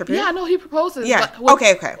not tripping. Yeah, no, he proposes. Yeah.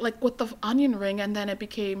 Okay. Like with the onion ring, and then it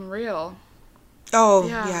became real. Oh,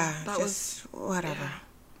 yeah. That just was whatever. Yeah.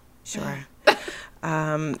 Sure.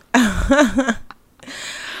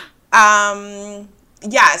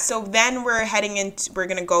 Yeah, so then we're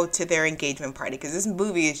gonna go to their engagement party because this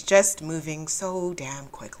movie is just moving so damn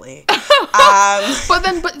quickly.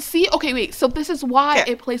 But see, okay, wait. So this is why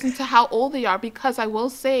it plays into how old they are, because I will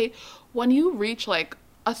say, when you reach like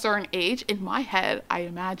a certain age, in my head, I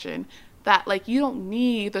imagine that like you don't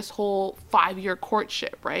need this whole 5-year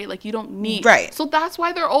courtship, right? Like you don't need, right? So that's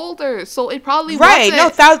why they're older. So it probably wasn't,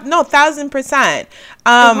 1,000%. It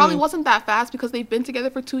probably wasn't that fast because they've been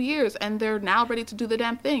together for 2 years and they're now ready to do the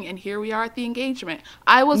damn thing. And here we are at the engagement.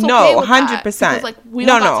 I was okay with 100%. That because like we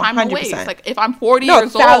don't got time 100%. To waste. Like if I'm 40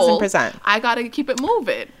 years old, 1,000%. I gotta keep it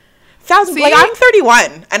moving. Like I'm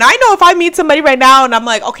 31 and I know if I meet somebody right now and I'm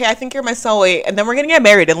like, okay, I think you're my soulmate, and then we're gonna get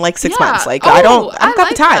married in like 6 months. Like I got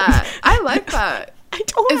the time. I like that. I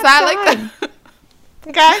don't. Is that time. Like?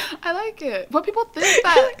 Okay. I like it. But people think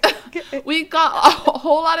that we got a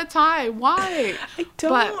whole lot of time. Why? I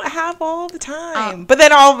don't have all the time. But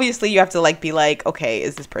then obviously you have to like be like, okay,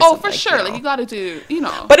 is this person? Oh, for like, sure. Like you got to do,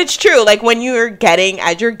 But it's true. Like when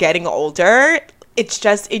as you're getting older, it's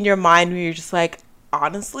just in your mind where you're just like,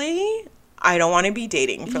 honestly, I don't want to be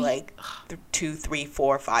dating for like 2, 3,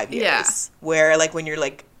 4, 5 years. Yeah. Where like when you're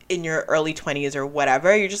like in your early 20s or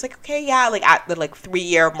whatever, you're just like, okay, yeah, like at the like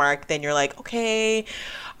 3-year mark, then you're like, okay,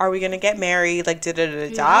 are we gonna get married? Like,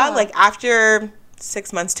 Yeah. Like, after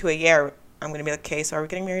 6 months to a year, I'm gonna be like, okay, so are we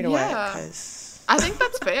getting married or what? Yeah. Because I think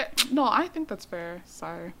that's fair. No, I think that's fair.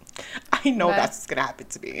 Sorry. I know But- that's what's gonna happen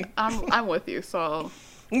to me. I'm with you, so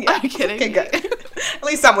Yeah. are you kidding Okay, me? good. At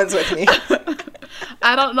least someone's with me.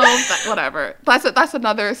 I don't know if that, whatever. That's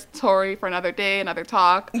another story for another day, another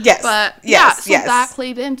talk. Yes, But yes, yeah, so yes. that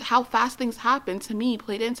played into how fast things happened to me,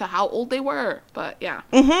 played into how old they were. But yeah.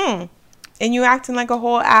 And you acting like a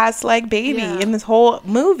whole ass like baby Yeah. in this whole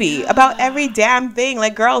movie about every damn thing.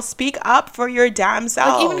 Like, girl, speak up for your damn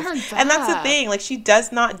self. even her And that's the dad. thing. Like, she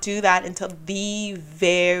does not do that until the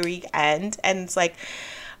very end. And it's like,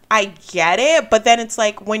 I get it, but then it's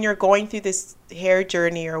like when you're going through this hair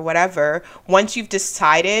journey or whatever, once you've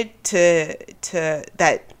decided to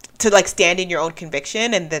like stand in your own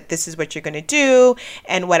conviction and that this is what you're going to do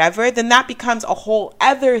and whatever, then that becomes a whole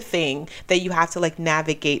other thing that you have to like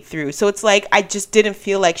navigate through. So it's like, I just didn't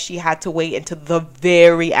feel like she had to wait until the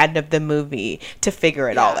very end of the movie to figure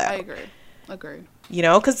it all out. I agree. Agreed. You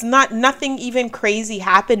know, because nothing even crazy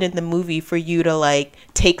happened in the movie for you to like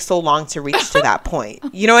take so long to reach to that point.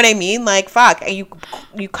 You know what I mean? Like, fuck, and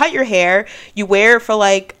you cut your hair, you wear it for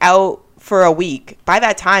like out for a week. By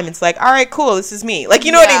that time, it's like, all right, cool, this is me. Like,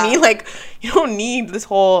 you know what I Yeah. mean? Like, you don't need this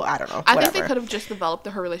whole, I don't know. I whatever. think they could have just developed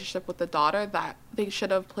her relationship with the daughter. That they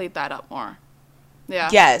should have played that up more. Yeah.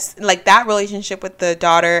 Yes, like that relationship with the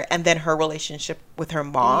daughter and then her relationship with her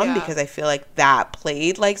mom, Yeah. because I feel like that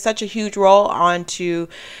played like such a huge role onto,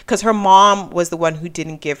 because her mom was the one who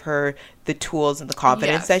didn't give her the tools and the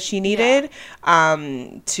confidence Yes. that she needed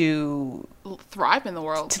to Thrive in the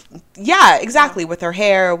world. yeah, exactly, with her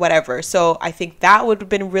hair or whatever. So I think that would have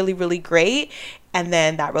been really, really great. And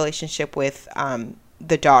then that relationship with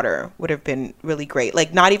the daughter would have been really great.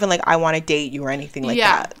 Like, not even like, I want to date you or anything like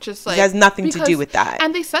that. Just like it has nothing to do because- with that.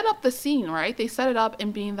 And they set up the scene, right? They set it up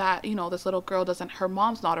in being that, you know, this little girl her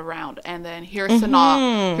mom's not around, and then here's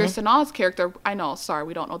Sanaa's character. I know, sorry,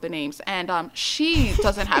 we don't know the names, and she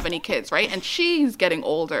doesn't have any kids, right? And she's getting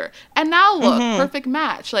older, and now look, perfect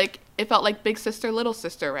match. Like, it felt like big sister, little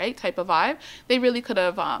sister, right? Type of vibe. They really could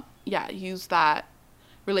have, used that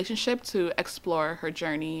relationship to explore her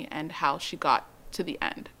journey and how she got to the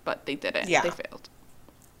end, but they didn't. Yeah. They failed.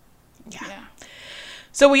 Yeah.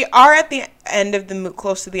 So we are at the end of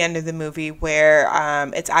close to the end of the movie, where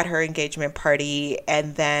it's at her engagement party,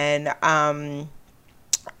 and then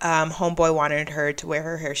homeboy wanted her to wear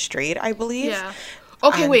her hair straight, I believe. Yeah.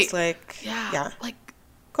 Okay, And wait. it's like, Yeah. Like,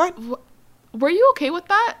 go ahead. were you okay with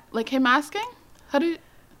that? Like, him asking? How do you...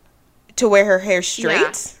 To wear her hair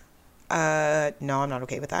straight? No, I'm not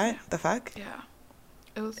okay with that. The fuck? Yeah.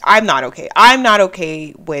 It was... I'm not okay. I'm not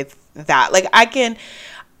okay with that. Like, I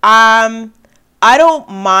don't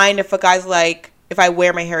mind if a guy's like, if I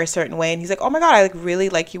wear my hair a certain way and he's like, oh my God, I like really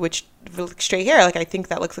like you with straight hair. Like, I think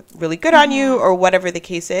that looks really good on you, or whatever the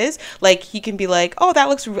case is. Like, he can be like, oh,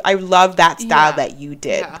 I love that style that you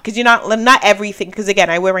did. Yeah. Because you're not everything. Because again,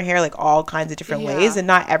 I wear my hair like all kinds of different Yeah. ways, and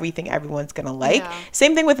not everything everyone's going to like. Yeah.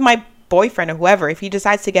 Same thing with my boyfriend or whoever. If he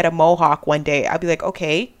decides to get a mohawk one day, I'll be like,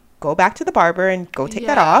 okay, go back to the barber and go take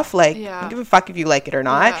that Yeah. off. Like, I Yeah. don't give a fuck if you like it or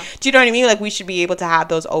not. Yeah. Do you know what I mean? Like, we should be able to have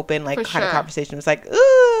those open, like, For kind of sure. conversations. It's like, ooh,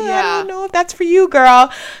 I Yeah. don't know if that's for you,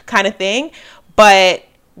 girl, kind of thing. But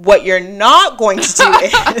what you're not going to do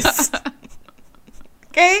is,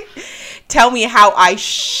 okay, tell me how I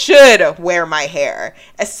should wear my hair,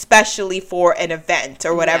 especially for an event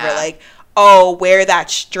or whatever. Yeah. Like, oh, wear that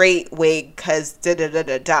straight wig because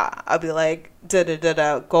da-da-da-da-da. I'll be like,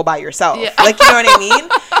 da-da-da-da, go by yourself. Yeah. Like, you know what I mean?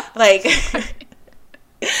 Like,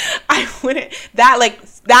 I wouldn't,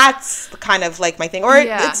 that's kind of like my thing. Or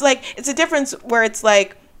Yeah. it's like, it's a difference where it's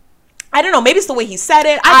like, I don't know, maybe it's the way he said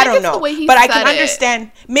it. I I think don't it's know. the way he But I said can it.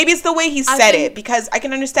 understand, maybe it's the way he I said think- it, because I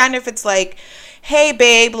can understand if it's like, hey,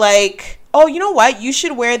 babe, like, oh, you know what? You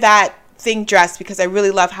should wear that thing dress because I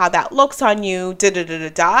really love how that looks on you,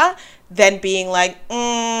 da-da-da-da-da. Then being like,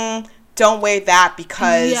 don't wear that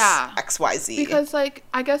because Yeah. XYZ. Because, like,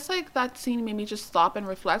 I guess, like, that scene made me just stop and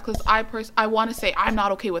reflect, because I want to say I'm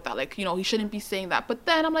not okay with that. Like, you know, he shouldn't be saying that. But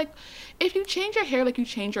then I'm like, if you change your hair, like, you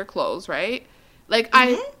change your clothes, right? Like,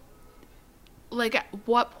 like, at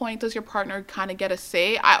what point does your partner kind of get a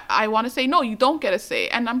say? I want to say, no, you don't get a say.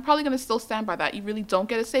 And I'm probably going to still stand by that. You really don't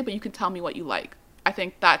get a say, but you can tell me what you like. I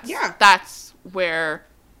think that's where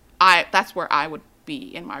I would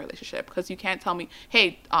be in my relationship, because you can't tell me,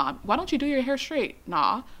 hey, why don't you do your hair straight?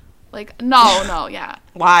 Nah. Like, no, yeah.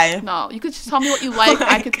 Why? No, you could just tell me what you like.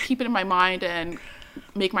 I could keep it in my mind and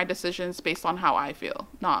make my decisions based on how I feel.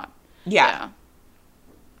 Not. Yeah.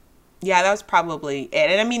 Yeah, that was probably it.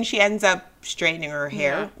 And I mean, she ends up straightening her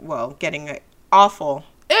hair. Yeah. Well, getting it awful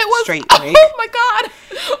It was straight wig. Oh my god.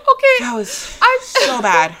 Okay. That was so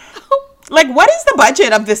bad. Like, what is the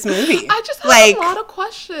budget of this movie? I just have like, a lot of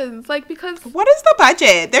questions. Like, because what is the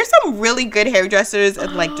budget? There's some really good hairdressers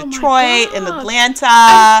in like Detroit, in Atlanta,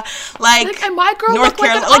 and my girl North looked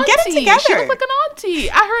Carolina. like an Like, get it auntie. together. She looked like an auntie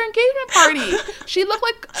at her engagement party. She looked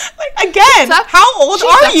like again. How old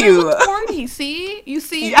are you? 40. See, you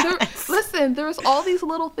see. Yes. Listen, there was all these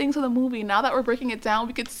little things in the movie. Now that we're breaking it down,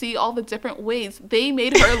 we could see all the different ways they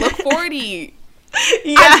made her look 40.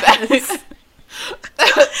 Yes.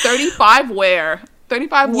 35 wear.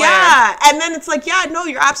 35 wear. Yeah, and then it's like, yeah, no,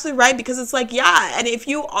 you're absolutely right, because it's like, yeah, and if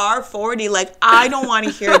you are 40, like, I don't want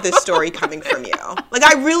to hear this story coming from you. Like,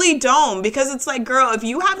 I really don't, because it's like, girl, if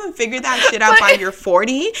you haven't figured that shit out by you're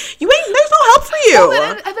 40, there's no help for you.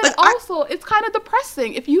 Well, and then like, also, it's kind of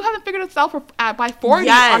depressing. If you haven't figured this out by 40,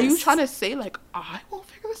 yes. Are you trying to say, like, I won't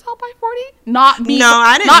figure this out by 40? Not me. No,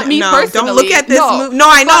 I didn't. Not me no, personally. don't look at this movie. No,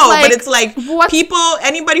 I know, but it's like, people,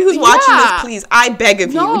 anybody who's watching this, please, I beg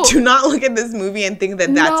of you, do not look at this movie and think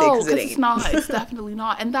that that's it, because it ain't. It's not. It's definitely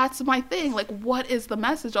not. And that's my thing. Like, what is the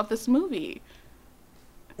message of this movie?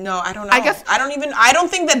 No, I don't know. I don't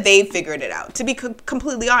think that they figured it out, to be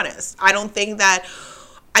completely honest. I think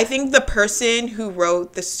the person who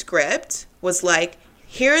wrote the script was like,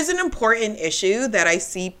 here's an important issue that I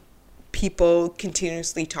see people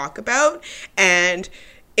continuously talk about, and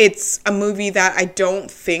it's a movie that I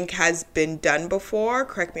don't think has been done before.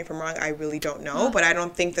 Correct me if I'm wrong, I really don't know, but I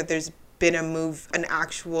don't think that there's been an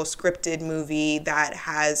actual scripted movie that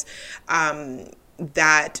has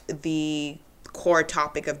that the core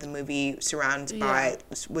topic of the movie is surrounded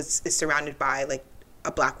by like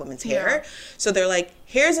a black woman's hair. So they're like,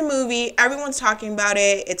 here's a movie, everyone's talking about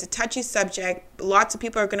it, it's a touchy subject, lots of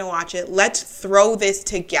people are gonna watch it, let's throw this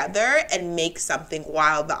together and make something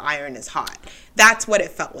while the iron is hot. That's what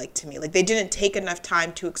it felt like to me. Like, they didn't take enough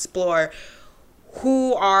time to explore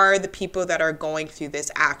who are the people that are going through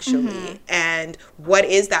this actually, and what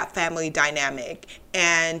is that family dynamic,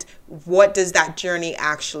 and what does that journey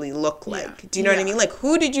actually look like? Do you know what I mean? Like,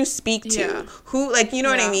 who did you speak to? Who, like, you know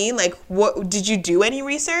what I mean? Like, what did you do any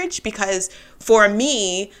research? Because for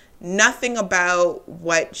me, nothing about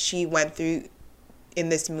what she went through in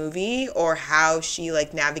this movie or how she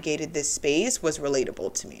like navigated this space was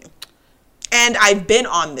relatable to me. And I've been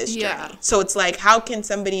on this journey. So it's like, how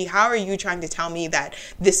are you trying to tell me that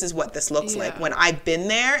this is what this looks like when I've been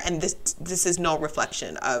there and this is no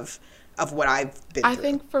reflection of what I've been through? I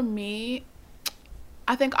think for me,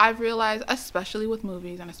 I've realized, especially with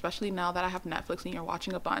movies and especially now that I have Netflix and you're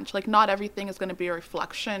watching a bunch, like, not everything is going to be a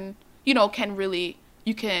reflection, you can relate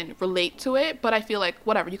to it, but I feel like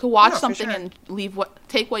whatever, you can watch something and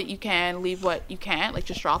take what you can, leave what you can't, like,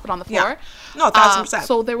 just drop it on the floor. No, 1,000%.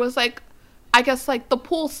 So there was like, I guess, like, the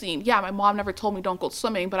pool scene. Yeah, my mom never told me don't go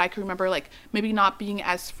swimming, but I can remember, like, maybe not being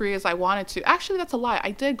as free as I wanted to. Actually, that's a lie.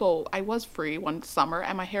 I was free one summer,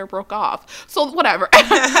 and my hair broke off. So, whatever. So,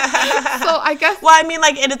 I guess... Well, I mean,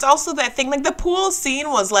 like, and it's also that thing, like, the pool scene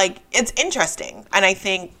was, like, it's interesting. And I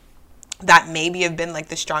think that maybe have been, like,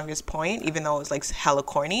 the strongest point, even though it was, like, hella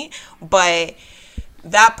corny. But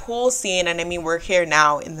that pool scene, and I mean, we're here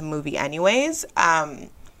now in the movie anyways,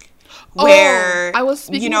 where... I was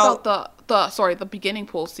speaking about the beginning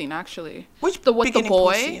pool scene, actually. Which with the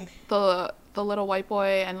boy, scene? the little white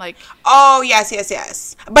boy, and like. Oh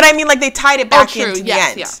yes. But I mean, like, they tied it back into the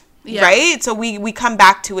end, right? So we come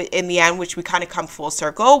back to it in the end, which we kind of come full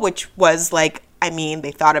circle, which was like, I mean,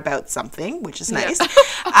 they thought about something, which is nice.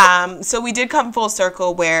 So we did come full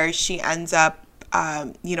circle where she ends up,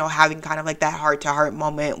 having kind of like that heart-to-heart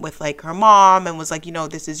moment with like her mom, and was like,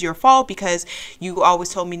 this is your fault because you always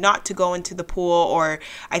told me not to go into the pool. Or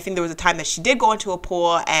I think there was a time that she did go into a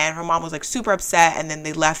pool and her mom was like super upset, and then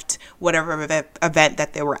they left whatever event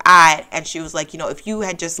that they were at, and she was like, if you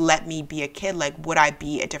had just let me be a kid, like, would I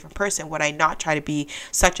be a different person? Would I not try to be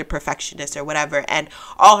such a perfectionist or whatever? And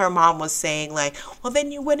all her mom was saying, like, well,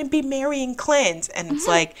 then you wouldn't be marrying Clint. And it's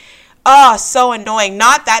like, oh, so annoying.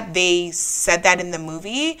 Not that they said that in the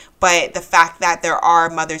movie, but the fact that there are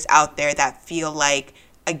mothers out there that feel like,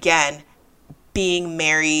 again, being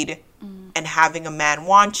married and having a man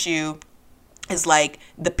want you is like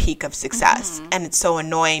the peak of success. And it's so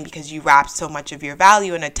annoying because you wrap so much of your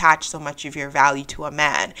value and attach so much of your value to a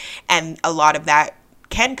man. And a lot of that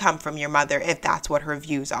can come from your mother if that's what her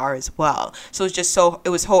views are as well. So it's just it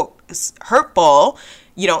was hurtful,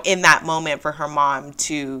 in that moment for her mom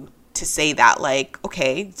to say that, like,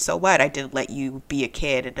 okay, so what? I didn't let you be a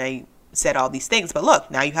kid and I said all these things, but look,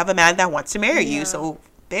 now you have a man that wants to marry you, so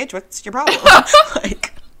bitch, what's your problem?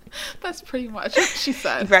 Like, That's pretty much what she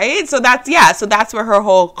said. Right? So that's where her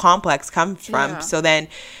whole complex comes from. Yeah. So then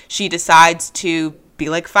she decides to be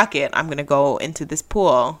like, fuck it, I'm gonna go into this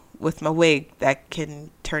pool with my wig that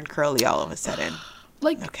can turn curly all of a sudden.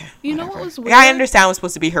 Like, Okay, you know whatever. what was weird? Yeah, I understand it was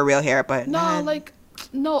supposed to be her real hair, but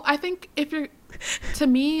No, I think if you're, to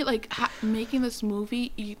me, like making this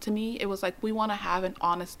movie, to me, it was like, we want to have an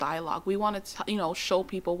honest dialogue. We want to, show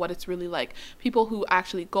people what it's really like. People who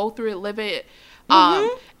actually go through it, live it,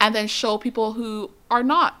 and then show people who are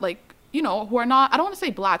not, like, who are not, I don't want to say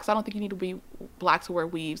black, because I don't think you need to be black to wear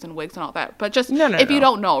weaves and wigs and all that. But just, if you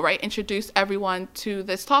don't know, right, introduce everyone to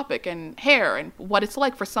this topic and hair and what it's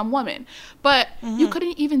like for some women. But you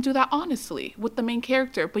couldn't even do that honestly with the main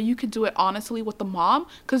character, but you could do it honestly with the mom,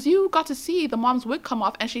 because you got to see the mom's wig come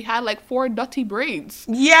off and she had like 4 nutty braids.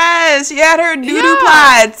 Yes, she had her doo-doo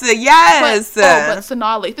plaits. Yes. But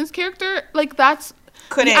Sanaa Lathan's character, like, that's,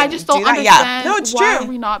 I just don't understand. Yeah. No, it's why true. are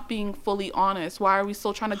we not being fully honest? Why are we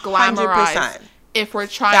still trying to glamorize 100%. if we're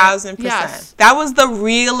trying 1,000%. Yes. That was the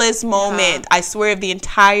realest moment, I swear, of the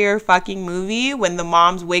entire fucking movie, when the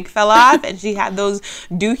mom's wig fell off and she had those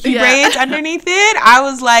dookie braids underneath it. I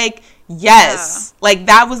was like, yes. Like,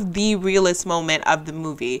 that was the realest moment of the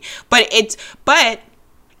movie. But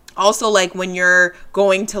also, like, when you're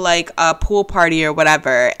going to, like, a pool party or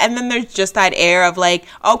whatever, and then there's just that air of, like,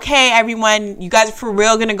 okay, everyone, you guys are for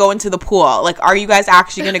real gonna go into the pool. Like, are you guys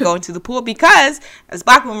actually gonna go into the pool? Because as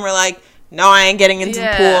black women, we're like, no, I ain't getting into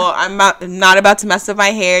the pool. I'm not about to mess up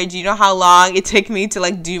my hair. Do you know how long it took me to,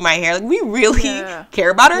 like, do my hair? Like, we really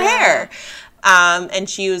care about her hair. And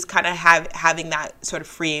she was kind of having that sort of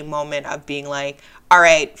freeing moment of being like, all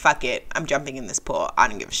right, fuck it, I'm jumping in this pool. I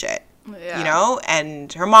don't give a shit.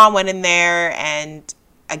 And her mom went in there and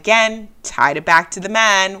again tied it back to the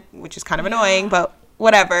man, which is kind of annoying, but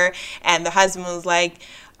whatever. And the husband was like,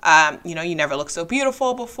 you never looked so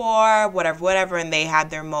beautiful before, whatever. And they had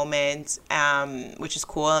their moment, which is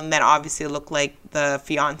cool. And then obviously it looked like the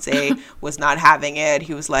fiance was not having it.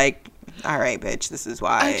 He was like, all right, bitch, this is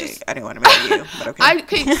why I didn't want to marry you. But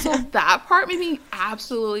okay. So that part made me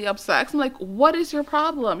absolutely upset. 'Cause I'm like, what is your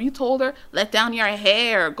problem? You told her, let down your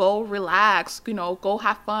hair, go relax, go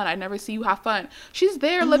have fun. I never see you have fun. She's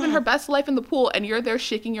there living her best life in the pool, and you're there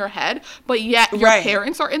shaking your head, but yet your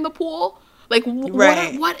parents are in the pool. Like,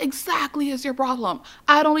 what exactly is your problem?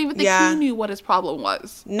 I don't even think he knew what his problem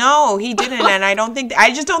was. No, he didn't. And I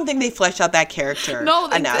just don't think they fleshed out that character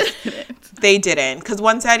enough. They didn't. Because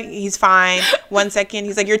one second he's fine. One second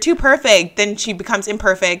he's like, you're too perfect. Then she becomes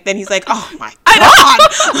imperfect. Then he's like, oh my God.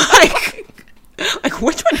 like,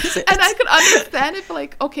 which one is it? And I could understand if,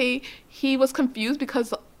 like, okay, he was confused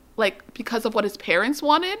because of what his parents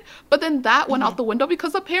wanted, but then that went out the window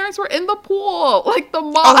because the parents were in the pool. Like, the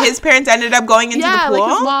mom. Oh, his parents ended up going into the pool?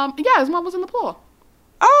 Like his mom was in the pool.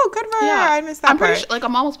 Oh, good for her. I missed that part. I'm pretty sure, like,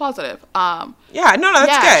 I'm almost positive. No,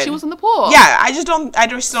 that's good. She was in the pool. Yeah, I just don't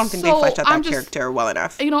think they fleshed out that character well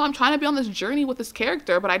enough. I'm trying to be on this journey with this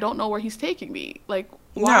character, but I don't know where he's taking me. Like,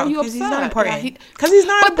 why are you upset? He's not important. Because he's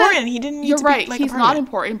not important. He didn't need you're to right. be, like, he's not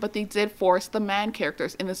important, but they did force the man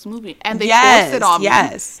characters in this movie, and they forced it on me.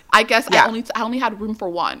 I guess I only had room for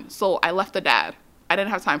one, so I left the dad. I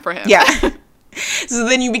didn't have time for him. Yeah. So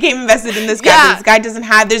then you became invested in this guy. This guy doesn't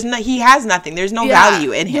have. He has nothing. There's no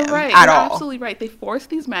value in him at all. You're absolutely right. They forced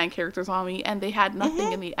these man characters on me, and they had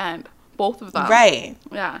nothing in the end. Both of them. Right.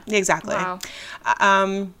 Yeah. Exactly. Wow.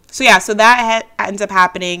 So that ends up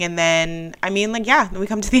happening, and then we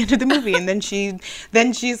come to the end of the movie, and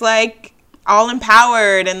then she's like all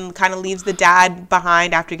empowered and kind of leaves the dad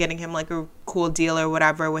behind after getting him like a cool deal or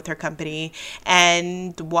whatever with her company,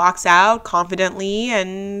 and walks out confidently,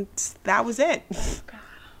 and that was it. God.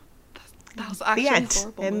 That was actually the end.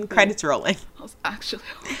 Horrible And movie. Credits rolling. That was actually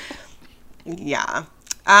horrible. Yeah.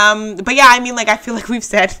 But yeah, I feel like we've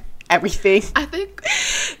said everything. I think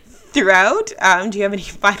throughout. Do you have any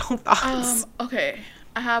final thoughts? Okay.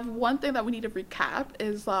 I have one thing that we need to recap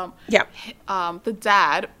is the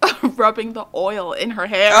dad rubbing the oil in her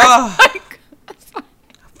hair. Oh.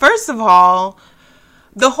 First of all,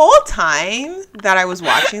 the whole time that I was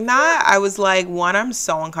watching that, I was like, one, I'm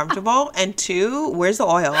so uncomfortable, and two, where's the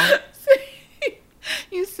oil?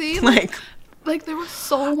 You see, like there was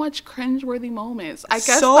so much cringeworthy moments. I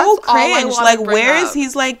guess so that's cringe. All I where up. is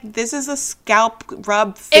he's like, this is a scalp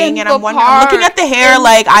rub thing, and I'm wondering, I'm looking at the hair,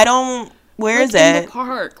 like I don't. Where is it? In the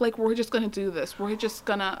park. Like, we're just gonna do this. We're just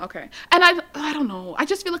gonna okay. And I don't know. I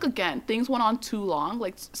just feel like, again, things went on too long.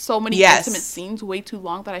 Like, so many intimate scenes, way too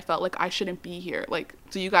long, that I felt like I shouldn't be here. Like,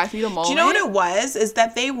 do you guys need a moment? Do you know what it was? Is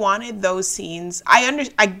that they wanted those scenes. I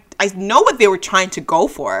know what they were trying to go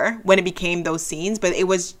for when it became those scenes, but it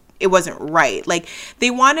was right. Like,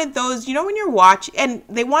 they wanted those, you know, when you're watching, and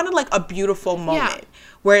they wanted like a beautiful moment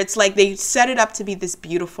where it's like they set it up to be this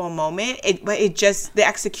beautiful moment, but it just, the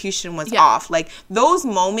execution was off. Like, those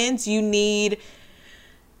moments, you need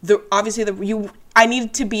I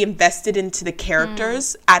needed to be invested into the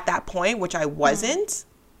characters at that point, which I wasn't.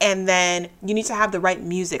 And then you need to have the right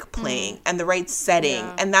music playing and the right setting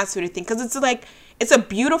and that sort of thing. Because it's like, it's a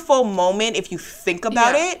beautiful moment if you think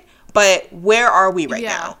about it, but where are we right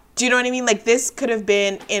now? Do you know what I mean? Like, this could have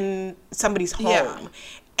been in somebody's home.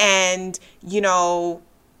 And, you know,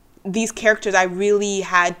 these characters, I needed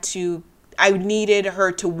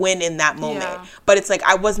her to win in that moment. But it's like,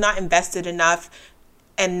 I was not invested enough.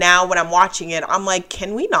 And now when I'm watching it, I'm like,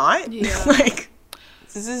 can we not? Like,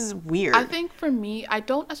 this is weird. I think for me, I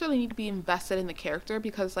don't necessarily need to be invested in the character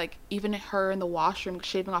because, like, even her in the washroom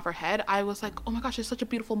shaving off her head, I was like, oh my gosh, it's such a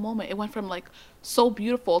beautiful moment. It went from, like, so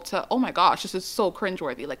beautiful to, oh my gosh, this is so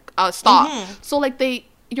cringeworthy. Like, stop. So, like,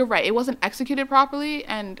 you're right. It wasn't executed properly.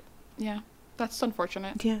 And, yeah, that's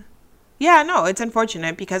unfortunate. Yeah, no, it's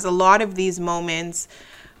unfortunate because a lot of these moments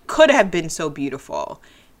could have been so beautiful.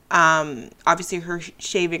 Obviously, her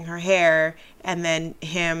shaving her hair and then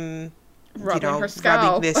him...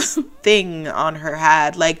 rubbing this thing on her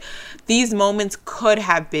head. Like, these moments could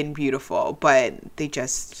have been beautiful, but they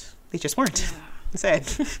just weren't.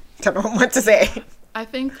 That's it. Don't know what to say. I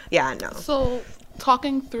think so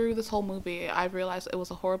talking through this whole movie, I realized it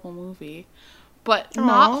was a horrible movie, but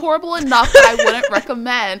not horrible enough that I wouldn't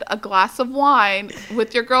recommend a glass of wine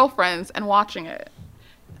with your girlfriends and watching it.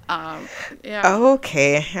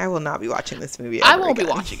 Okay, I will not be watching this movie ever I won't again.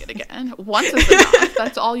 be watching it again. Once is enough.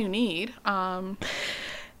 That's all you need. No,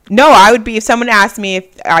 I would be, if someone asked me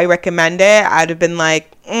if I recommend it, I'd have been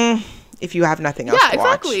like, if you have nothing else to watch. Yeah,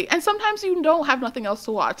 exactly. And sometimes you don't have nothing else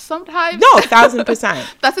to watch. Sometimes... No,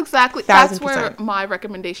 1,000%. That's where my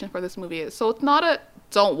recommendation for this movie is. So it's not a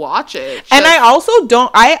don't watch it. And I also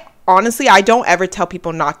don't... Honestly, I don't ever tell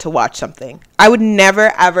people not to watch something. I would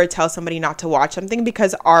never, ever tell somebody not to watch something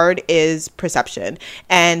because art is perception.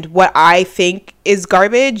 And what I think is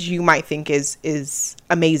garbage, you might think is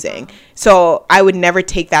amazing. So I would never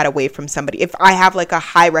take that away from somebody. If I have like a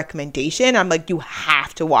high recommendation, I'm like, you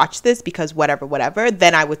have to watch this because whatever,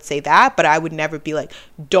 then I would say that. But I would never be like,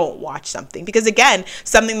 don't watch something. Because again,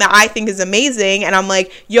 something that I think is amazing and I'm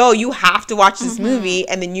like, yo, you have to watch this movie.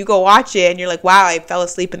 And then you go watch it and you're like, wow, I fell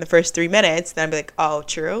asleep in the first 3 minutes. Then I'd be like, oh,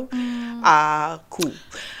 true? Cool.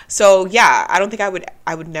 So yeah, I don't think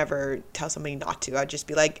I would never tell somebody not to. I'd just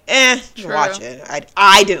be like, watch it.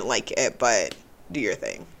 I didn't like it, but do your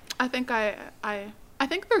thing. I think I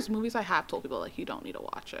think there's movies I have told people like you don't need to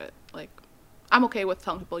watch it. Like, I'm okay with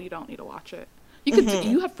telling people you don't need to watch it. You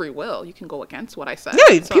can you have free will. You can go against what I said.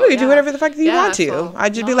 Yeah, people can do whatever the fuck you want to. So,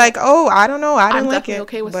 I'd just be like, oh, I don't know, I didn't like it. I'm definitely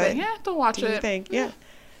okay with saying, don't watch it.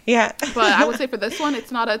 Yeah. But I would say for this one,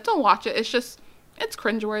 it's not a don't watch it. It's just it's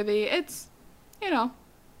cringeworthy. It's it's a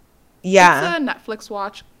Netflix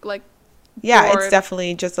watch. Like, it's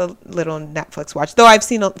definitely just a little Netflix watch. Though I've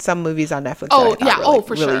seen some movies on Netflix. Really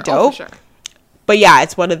dope. For sure. But yeah,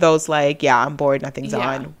 it's one of those like, I'm bored, nothing's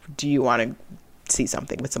on. Do you want to see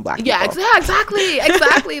something with some black people? Yeah,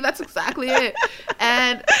 exactly. That's exactly it.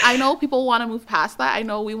 And I know people want to move past that. I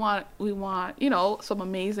know we want some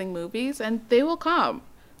amazing movies, and they will come.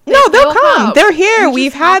 They'll come. They're here.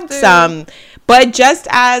 We've had some. But just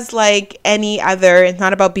as like any other, it's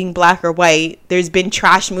not about being black or white. There's been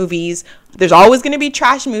trash movies. There's always going to be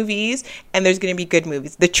trash movies, and there's going to be good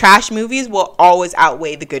movies. The trash movies will always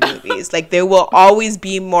outweigh the good movies. Like, there will always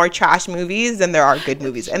be more trash movies than there are good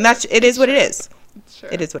movies. And it is what it is.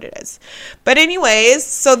 It is what it is. But anyways,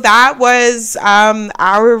 so that was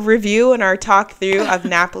our review and our talk through of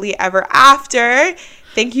Nappily Ever After.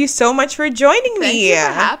 Thank you so much for joining me. Thank you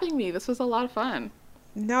for having me. This was a lot of fun.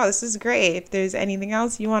 No, this is great. If there's anything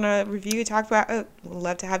else you want to review, talk about, we'd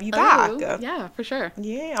love to have you back. Yeah, for sure.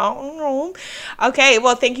 Yeah. Okay,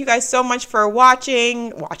 well, thank you guys so much for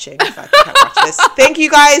watching. Thank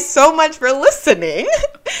you guys so much for listening.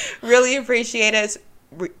 Really appreciate it.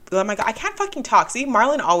 Oh my God, I can't fucking talk. See,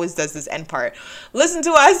 Marlon always does this end part. Listen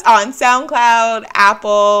to us on SoundCloud,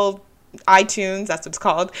 Apple, iTunes, that's what it's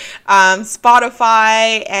called,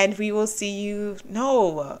 Spotify, and we will see you.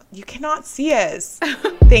 No, you cannot see us.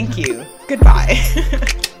 Thank you. Goodbye.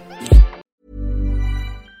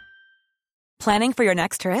 Planning for your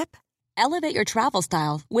next trip? Elevate your travel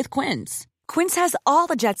style with Quince. Quince has all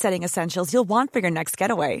the jet-setting essentials you'll want for your next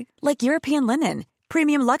getaway, like European linen,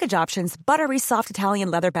 premium luggage options, buttery soft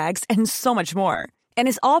Italian leather bags, and so much more. And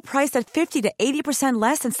is all priced at 50 to 80%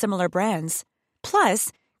 less than similar brands.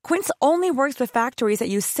 Plus, Quince only works with factories that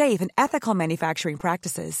use safe and ethical manufacturing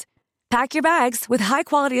practices. Pack your bags with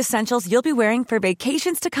high-quality essentials you'll be wearing for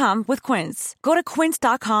vacations to come with Quince. Go to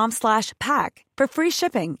quince.com/pack for free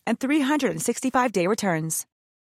shipping and 365-day returns.